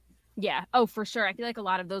 Yeah. Oh, for sure. I feel like a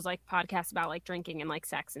lot of those like podcasts about like drinking and like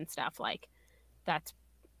sex and stuff, like that's,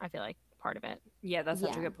 I feel like part of it. Yeah, that's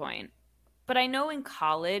such a good point. But I know in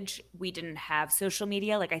college we didn't have social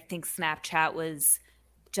media. Like I think Snapchat was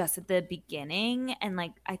just at the beginning, and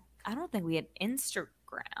like I don't think we had Instagram.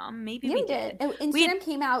 Maybe we did. Instagram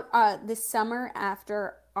came out this summer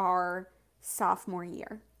after our sophomore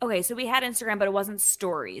year. Okay, so we had Instagram, but it wasn't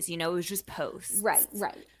stories, you know, it was just posts. Right.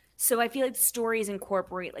 So I feel like stories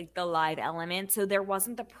incorporate like the live element, so there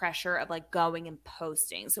wasn't the pressure of like going and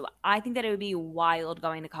posting. So I think that it would be wild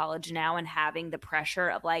going to college now and having the pressure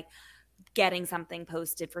of like getting something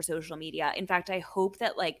posted for social media. In fact, I hope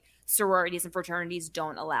that like sororities and fraternities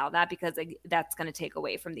don't allow that, because like, that's going to take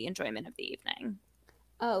away from the enjoyment of the evening.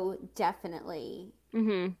 Oh, definitely.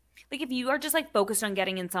 Mm-hmm. Like if you are just like focused on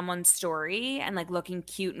getting in someone's story and like looking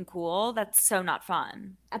cute and cool, that's so not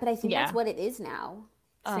fun. But I think that's what it is now.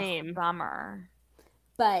 Same. Bummer.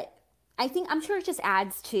 But I'm sure it just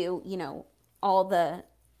adds to, you know, all the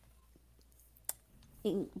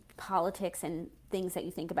politics and things that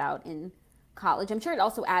you think about in college. I'm sure it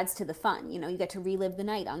also adds to the fun. You know, you get to relive the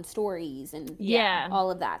night on stories and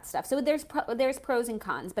all of that stuff. So there's pros and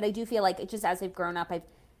cons, but I do feel like it just, as I've grown up, I've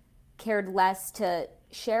cared less to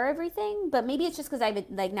share everything. But maybe it's just because I would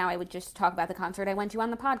like now I would just talk about the concert I went to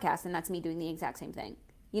on the podcast, and that's me doing the exact same thing.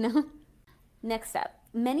 You know. Next up,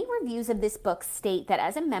 many reviews of this book state that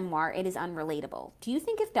as a memoir, it is unrelatable. Do you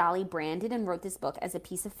think if Dolly branded and wrote this book as a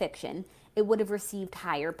piece of fiction, it would have received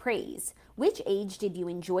higher praise? Which age did you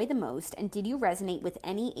enjoy the most, and did you resonate with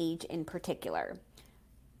any age in particular?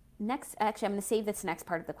 Next, actually, I'm going to save this next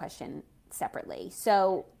part of the question separately.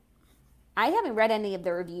 So, I haven't read any of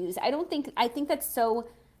the reviews. I think that's so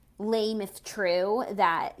lame if true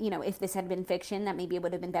that, you know, if this had been fiction, that maybe it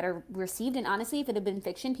would have been better received. And honestly, if it had been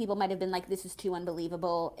fiction, people might have been like, this is too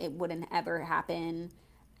unbelievable, it wouldn't ever happen,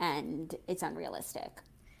 and it's unrealistic.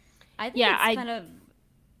 I think it's kind of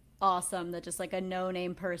awesome that just like a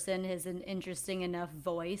no-name person has an interesting enough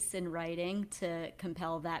voice in writing to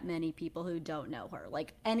compel that many people who don't know her.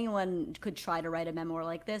 Like, anyone could try to write a memoir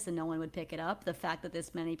like this and no one would pick it up. The fact that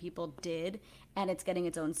this many people did, and it's getting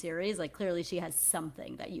its own series, like, clearly she has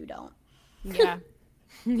something that you don't. Yeah.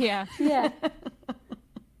 Yeah. Yeah.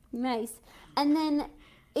 Nice. And then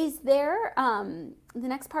is there, the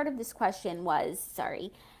next part of this question was,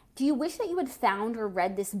 do you wish that you had found or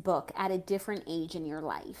read this book at a different age in your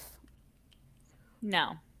life?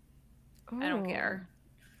 No. I don't care.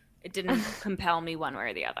 It didn't compel me one way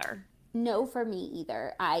or the other. No, for me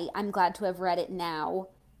either. I'm glad to have read it now.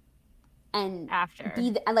 And after.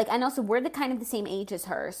 And also we're the kind of the same age as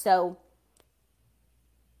her, so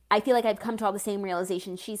I feel like I've come to all the same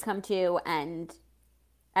realizations she's come to, and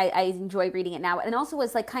I enjoy reading it now. And also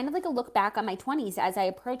was like kind of like a look back on my 20s as I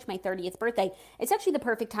approach my 30th birthday. It's actually the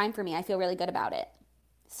perfect time for me. I feel really good about it.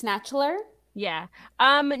 Snatchler? Yeah.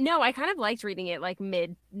 No, I kind of liked reading it like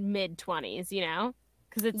mid 20s, you know?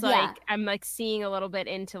 Because it's like I'm like seeing a little bit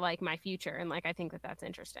into like my future, and like I think that that's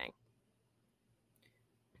interesting.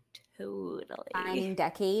 Totally. Defining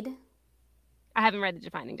Decade? I haven't read The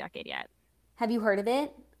Defining Decade yet. Have you heard of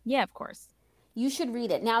it? Yeah, of course. You should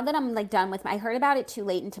read it. Now that I'm like done with I heard about it too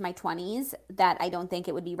late into my 20s that I don't think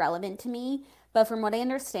it would be relevant to me. But from what I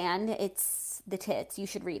understand, it's the tits. You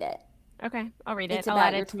should read it. Okay, I'll read it. It's I'll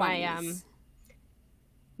about add your it to 20s.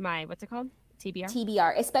 my what's it called? TBR?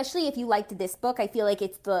 TBR. Especially if you liked this book. I feel like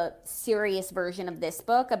it's the serious version of this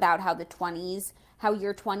book about how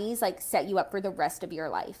your 20s like set you up for the rest of your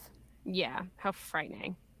life. Yeah, how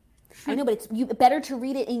frightening. I know, but it's better to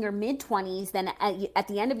read it in your mid-20s than at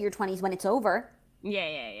the end of your 20s when it's over.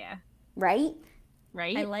 Yeah. Right?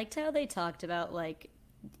 Right? I liked how they talked about, like,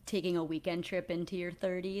 taking a weekend trip into your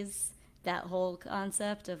 30s. That whole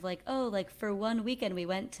concept of, like, oh, like, for one weekend we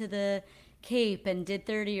went to the Cape and did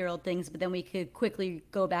 30-year-old things, but then we could quickly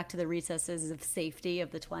go back to the recesses of safety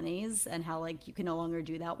of the 20s, and how, like, you can no longer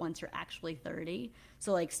do that once you're actually 30.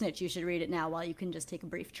 So, like, Snitch, you should read it now while you can just take a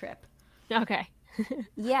brief trip. Okay.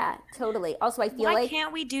 Yeah, totally. Also, I feel Why like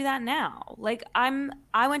can't we do that now? Like,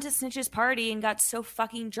 I went to Snitch's party and got so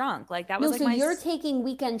fucking drunk. Like, that was you're taking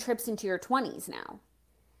weekend trips into your 20s now.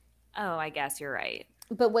 Oh, I guess you're right.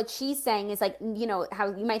 But what she's saying is, like, you know,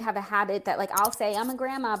 how you might have a habit that, like, I'll say I'm a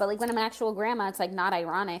grandma, but, like, when I'm an actual grandma, it's, like, not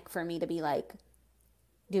ironic for me to be, like,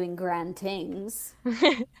 doing grand things.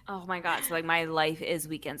 Oh, my God. So, like, my life is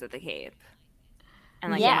weekends at the Cape.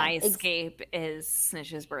 And, like, Yeah, my escape is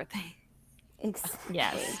Snitch's birthday. Exactly.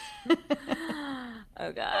 Yes.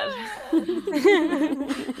 Oh, God.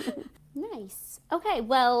 Nice. Okay,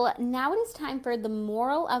 well, now it is time for the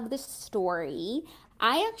moral of the story.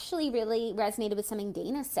 I actually really resonated with something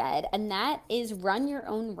Dana said, and that is run your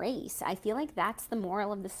own race. I feel like that's the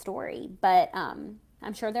moral of the story, but I'm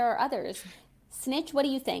sure there are others. Snitch, what do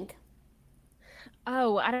you think?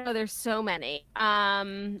 Oh, I don't know. There's so many.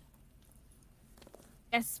 I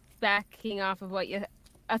guess backing off of what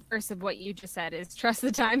you just said is trust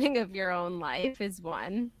the timing of your own life is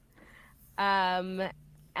one. And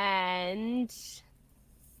I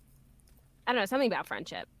don't know, something about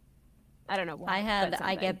friendship. I don't know why.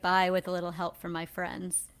 I get by with a little help from my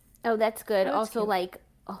friends. Oh, that's good. Oh, that's also, cute. like,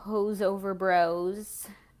 hoes over bros,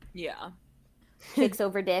 Yeah. chicks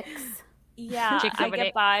over dicks. Yeah, Chicks I over get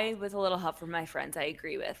dick. by with a little help from my friends. I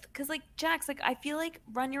agree with. Because, like, Jax, like, I feel like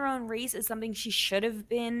run your own race is something she should have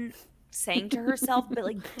been saying to herself, but,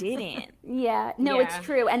 like, didn't. Yeah, no, Yeah. it's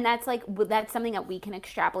true. And that's like, that's something that we can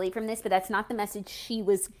extrapolate from this, but that's not the message she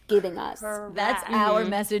was giving us. That's our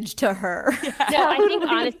message to her. No,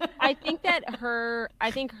 I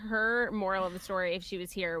think her moral of the story, if she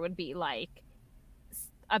was here, would be like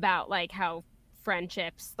about like how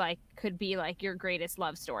friendships like could be like your greatest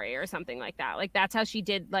love story or something like that. Like that's how she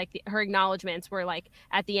did, like her acknowledgments were like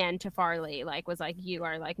at the end to Farley, like was like, you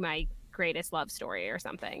are like my greatest love story or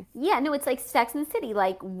something. Yeah, no, it's like Sex and the City.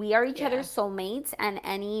 Like, we are each other's soulmates, and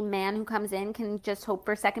any man who comes in can just hope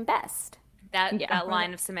for second best. That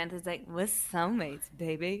line of Samantha's like, we're soulmates,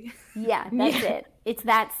 baby. Yeah, that's it. It's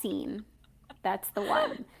that scene. That's the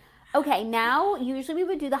one. Okay, now usually we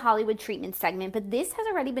would do the Hollywood treatment segment, but this has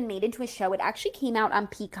already been made into a show. It actually came out on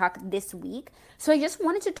Peacock this week. So I just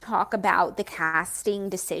wanted to talk about the casting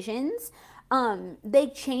decisions. They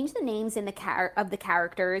changed the names in of the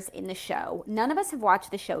characters in the show. None of us have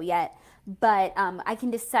watched the show yet, but I can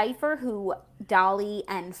decipher who Dolly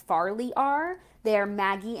and Farley are. They're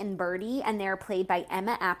Maggie and Birdie, and they're played by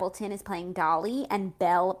Emma Appleton is playing Dolly, and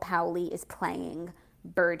Belle Powley is playing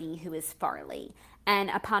Birdie, who is Farley. And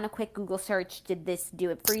upon a quick Google search, did this do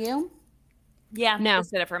it for you? Yeah, no, this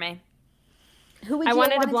did it for me. Who would I you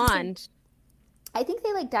wanted a blonde. I think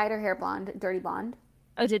they dyed her hair blonde, dirty blonde.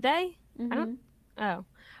 Oh, did they? Mm-hmm. I don't.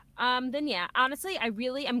 Oh, then yeah. Honestly,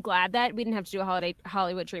 I'm glad that we didn't have to do a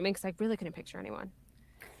Hollywood treatment because I really couldn't picture anyone.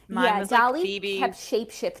 Mine was Dolly Phoebe. kept shape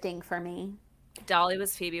shifting for me. Dolly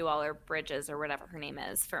was Phoebe Waller-Bridges or whatever her name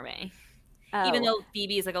is for me. Oh. Even though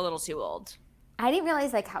Phoebe is a little too old. I didn't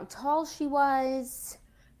realize how tall she was.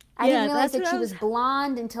 I didn't realize that she was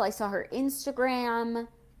blonde until I saw her Instagram.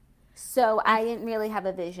 So I didn't really have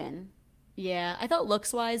a vision. Yeah, I thought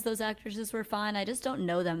looks-wise those actresses were fine. I just don't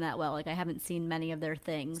know them that well. I haven't seen many of their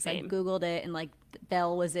things. Same. I Googled it, and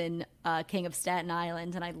Belle was in King of Staten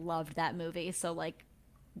Island, and I loved that movie. So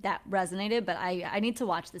that resonated, but I need to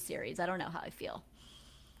watch the series. I don't know how I feel.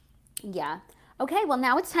 Yeah. Okay, well,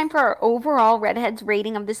 now it's time for our overall Redheads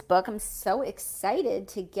rating of this book. I'm so excited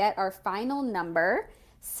to get our final number.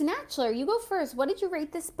 Snatchler, you go first. What did you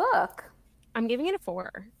rate this book? I'm giving it a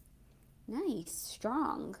 4. Nice.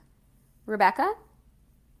 Strong. Rebecca?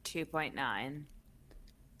 2.9.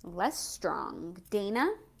 Less strong. Dana?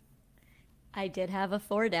 I did have a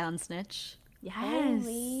 4 down, Snitch. Yes.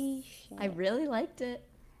 Holy shit. I really liked it.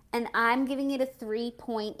 And I'm giving it a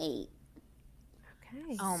 3.8.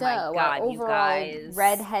 Okay. Oh So my God, our you overall guys.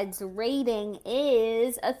 Redheads rating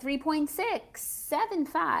is a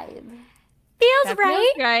 3.675. Feels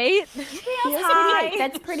right. Feels high.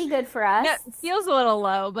 That's pretty good for us. No, feels a little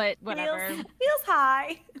low, but whatever. Feels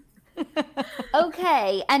high.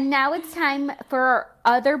 Okay, and now it's time for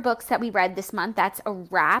other books that we read this month. That's a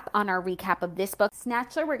wrap on our recap of this book.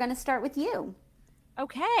 Snatchler, we're going to start with you.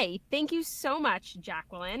 Okay, thank you so much,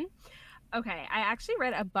 Jacqueline. Okay, I actually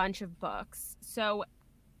read a bunch of books. So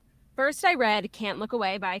first I read Can't Look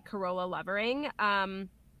Away by Carola Lovering. I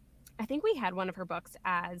think we had one of her books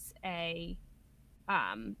as a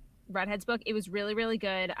Redheads book. It was really, really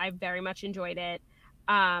good. I very much enjoyed it.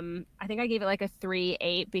 I think I gave it a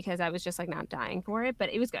 3.8 because I was just not dying for it, but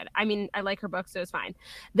it was good. I mean, I like her book, so it was fine.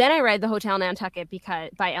 Then I read The Hotel Nantucket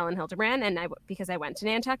by Ellen Hildebrand, and because I went to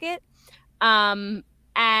Nantucket. And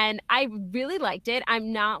I really liked it.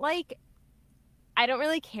 I'm not I don't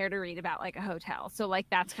really care to read about a hotel. So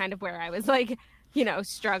that's kind of where I was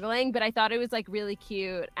struggling, but I thought it was really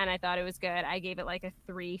cute and I thought it was good. I gave it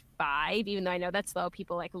a 3.5, even though I know that's low.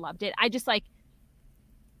 People loved it. I just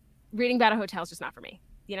reading about a hotel is just not for me,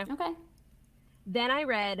 Okay. Then I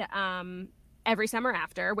read Every Summer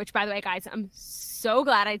After, which, by the way, guys, I'm so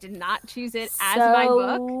glad I did not choose it as my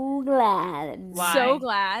book. So glad. Why? So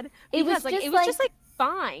glad. It was just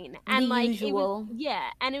fine. And usual.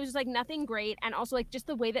 And it was nothing great. And also just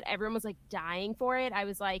the way that everyone was dying for it. I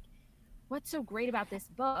was what's so great about this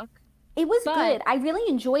book? It was good. I really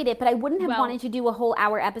enjoyed it, but I wouldn't have wanted to do a whole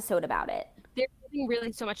hour episode about it. There's nothing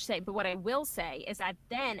really so much to say, but what I will say is that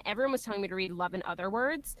then everyone was telling me to read Love in Other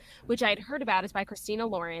Words, which I had heard about is by Christina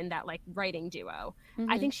Lauren, that writing duo.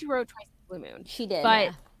 I think she wrote Twice the Blue Moon. She did.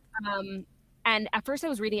 But and at first I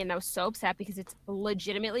was reading it and I was so upset because it's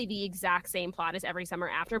legitimately the exact same plot as Every Summer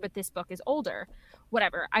After, but this book is older.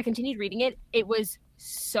 Whatever. I continued reading it. It was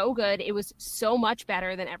so good. It was so much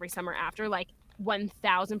better than Every Summer After,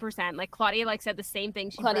 1,000%. Claudia said the same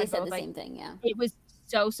thing. Claudia said the same thing, yeah. It was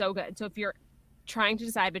so good. So if you're trying to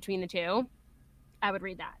decide between the two, I would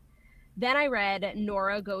read that. Then I read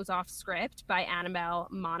Nora Goes Off Script by Annabelle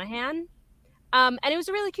Monaghan. And it was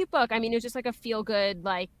a really cute book. I mean, it was just a feel-good,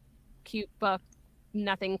 cute book,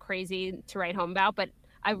 nothing crazy to write home about, but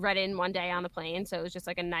I read it in one day on the plane, so it was just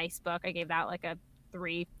a nice book. I gave that a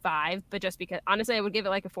 3.5, but just because, honestly, I would give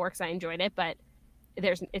it a 4 because I enjoyed it, but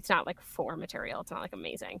it's not 4 material. It's not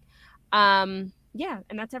amazing. Yeah,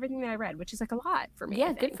 and that's everything that I read, which is a lot for me.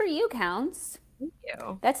 Yeah, good for you, Counts. Thank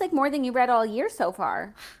you. That's more than you read all year so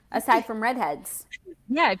far, aside from Redheads.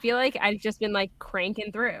 Yeah, I feel I've just been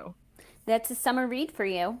cranking through. That's a summer read for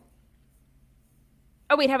you.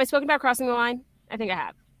 Oh wait, have I spoken about Crossing the Line? I think I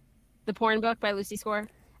have. The porn book by Lucy Score.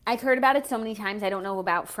 I've heard about it so many times. I don't know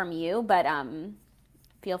about from you, but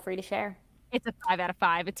feel free to share. It's a 5 out of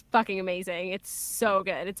 5. It's fucking amazing. It's so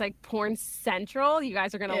good. It's Porn Central. You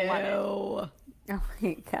guys are gonna love it. Oh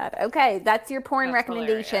my god. Okay, that's your porn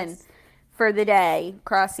recommendation hilarious. for the day,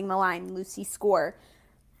 crossing the line, Lucy Score.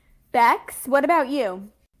 Bex, what about you?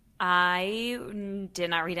 I did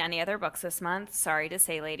not read any other books this month. Sorry to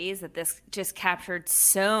say, ladies, that this just captured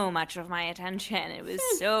so much of my attention. It was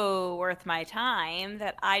so worth my time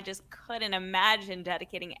that I just couldn't imagine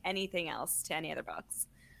dedicating anything else to any other books.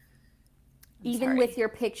 Even with your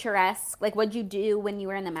picturesque, like, what'd you do when you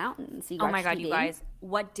were in the mountains? Oh my God, you guys,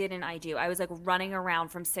 what didn't I do? I was like running around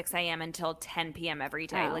from 6 a.m. until 10 p.m. every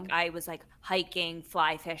day. Oh. Like I was like hiking,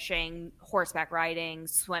 fly fishing, horseback riding,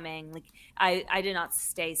 swimming. Like I did not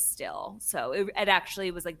stay still. So it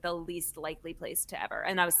actually was like the least likely place to ever.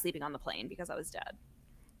 And I was sleeping on the plane because I was dead.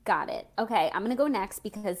 Got it. Okay, I'm going to go next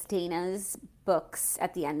because Dana's books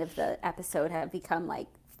at the end of the episode have become like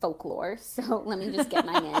folklore. So let me just get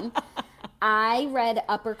mine in. I read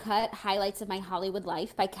Uppercut, Highlights of My Hollywood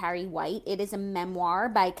Life by Carrie White. It is a memoir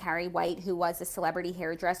by Carrie White, who was a celebrity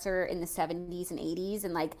hairdresser in the 70s and 80s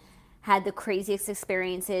and like had the craziest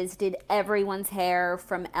experiences, did everyone's hair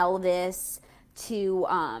from Elvis to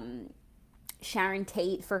Sharon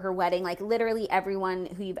Tate for her wedding. Like literally everyone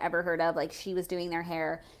who you've ever heard of, like she was doing their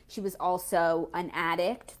hair. She was also an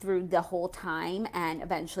addict through the whole time, and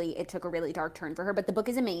eventually it took a really dark turn for her. But the book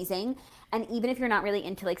is amazing, and even if you're not really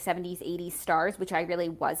into like 70s, 80s stars, which I really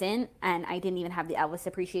wasn't, and I didn't even have the Elvis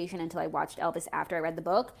appreciation until I watched Elvis after I read the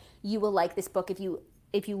book, you will like this book if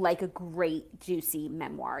you like a great, juicy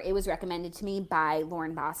memoir. It was recommended to me by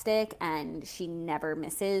Lauren Bostic, and she never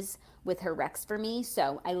misses with her recs for me,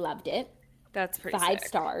 so I loved it. That's pretty 5 sick.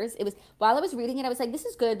 stars. It was, while I was reading it, I was like, this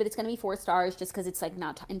is good, but it's going to be 4 stars just because it's like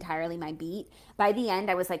not entirely my beat. By the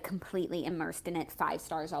end, I was like completely immersed in it, 5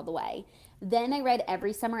 stars all the way. Then I read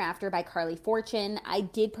Every Summer After by Carly Fortune. I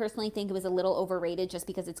did personally think it was a little overrated just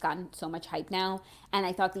because it's gotten so much hype now. And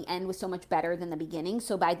I thought the end was so much better than the beginning.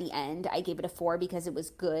 So by the end, I gave it a 4 because it was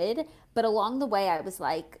good. But along the way, I was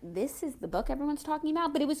like, this is the book everyone's talking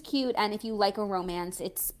about. But it was cute. And if you like a romance,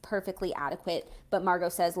 it's perfectly adequate. But Margot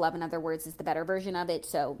says Love in Other Words is the better version of it.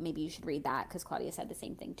 So maybe you should read that because Claudia said the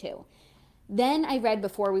same thing too. Then I read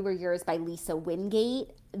Before We Were Yours by Lisa Wingate.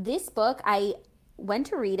 This book, I went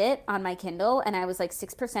to read it on my Kindle and I was like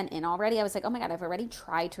 6% in already. I was like, oh my God, I've already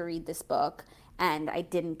tried to read this book and I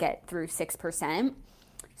didn't get through 6%.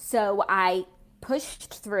 So I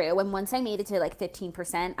pushed through, and once I made it to like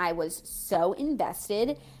 15%, I was so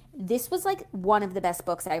invested. This was like one of the best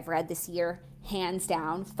books I've read this year, hands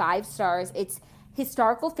down. 5 stars. It's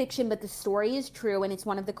historical fiction, but the story is true, and it's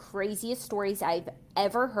one of the craziest stories I've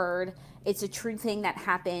ever heard. It's a true thing that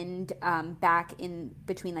happened back in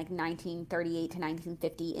between like 1938 to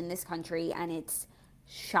 1950 in this country, and it's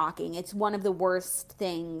shocking. It's one of the worst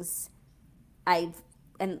things and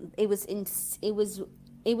it was insane.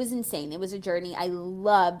 It was a journey. I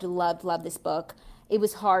loved this book. It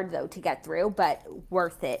was hard though to get through, but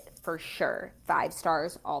worth it for sure. 5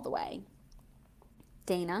 stars all the way.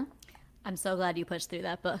 Dana? I'm so glad you pushed through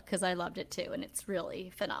that book because I loved it too, and it's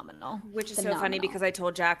really phenomenal. Which is so funny because I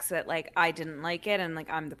told Jax that like I didn't like it and like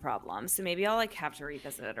I'm the problem. So maybe I'll like have to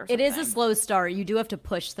revisit it or something. It is a slow start. You do have to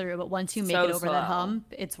push through, but once you make it over that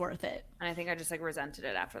hump, it's worth it. And I think I just like resented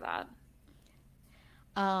it after that.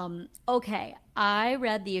 Okay, I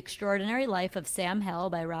read The Extraordinary Life of Sam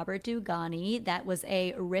Hell by Robert Dugani. That was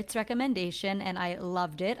a Ritz recommendation, and I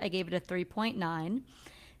loved it. I gave it a 3.9.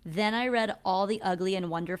 Then I read All the Ugly and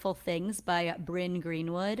Wonderful Things by Bryn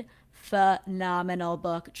Greenwood. Phenomenal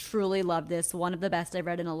book. Truly loved this. One of the best I've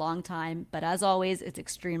read in a long time. But as always, it's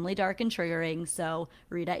extremely dark and triggering, so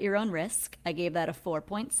read at your own risk. I gave that a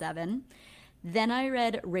 4.7. Then I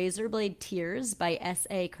read Razorblade Tears by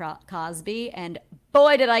S.A. Cosby, and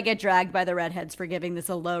boy, did I get dragged by the redheads for giving this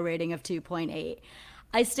a low rating of 2.8.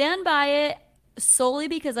 I stand by it solely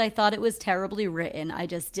because I thought it was terribly written. I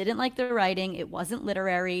just didn't like the writing. It wasn't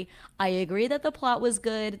literary. I agree that the plot was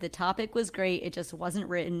good. The topic was great. It just wasn't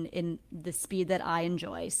written in the speed that I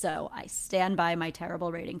enjoy. So I stand by my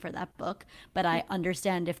terrible rating for that book, but I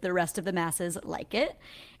understand if the rest of the masses like it.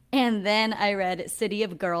 And then I read City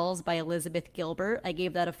of Girls by Elizabeth Gilbert. I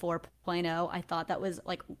gave that a 4.0. I thought that was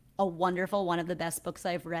like a wonderful, one of the best books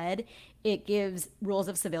I've read. It gives Rules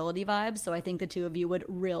of Civility vibes, so I think the two of you would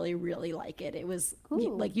really, really like it. It was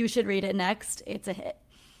like, you should read it next. It's a hit.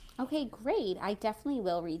 Okay, great. I definitely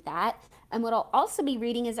will read that. And what I'll also be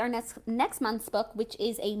reading is our next month's book, which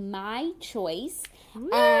is a My Choice.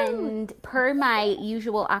 Woo! And per my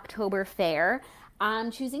usual October fare,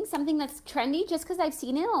 I'm choosing something that's trendy just because I've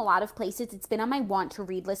seen it in a lot of places. It's been on my want to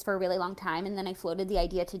read list for a really long time. And then I floated the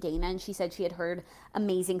idea to Dana and she said she had heard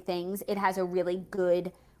amazing things. It has a really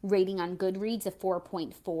good rating on Goodreads of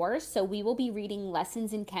 4.4. So we will be reading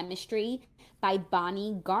Lessons in Chemistry by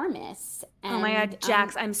Bonnie Garmis. And, oh my God,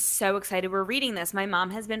 Jax, I'm so excited. We're reading this. My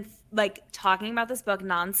mom has been like talking about this book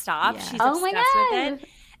nonstop. Yeah. She's obsessed with it.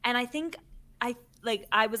 And I think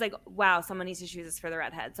I was like, wow, someone needs to choose this for the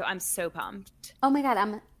redhead. So I'm so pumped. Oh my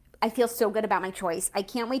God, I feel so good about my choice. I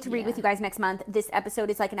can't wait to read with you guys next month. This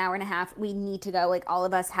episode is like an hour and a half. We need to go. Like, all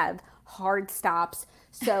of us have hard stops.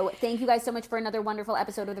 So thank you guys so much for another wonderful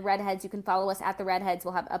episode of The Redheads. You can follow us at The Redheads.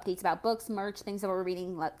 We'll have updates about books, merch, things that we're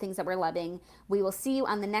reading, things that we're loving. We will see you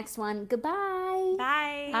on the next one. Goodbye.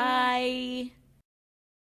 Bye. Bye.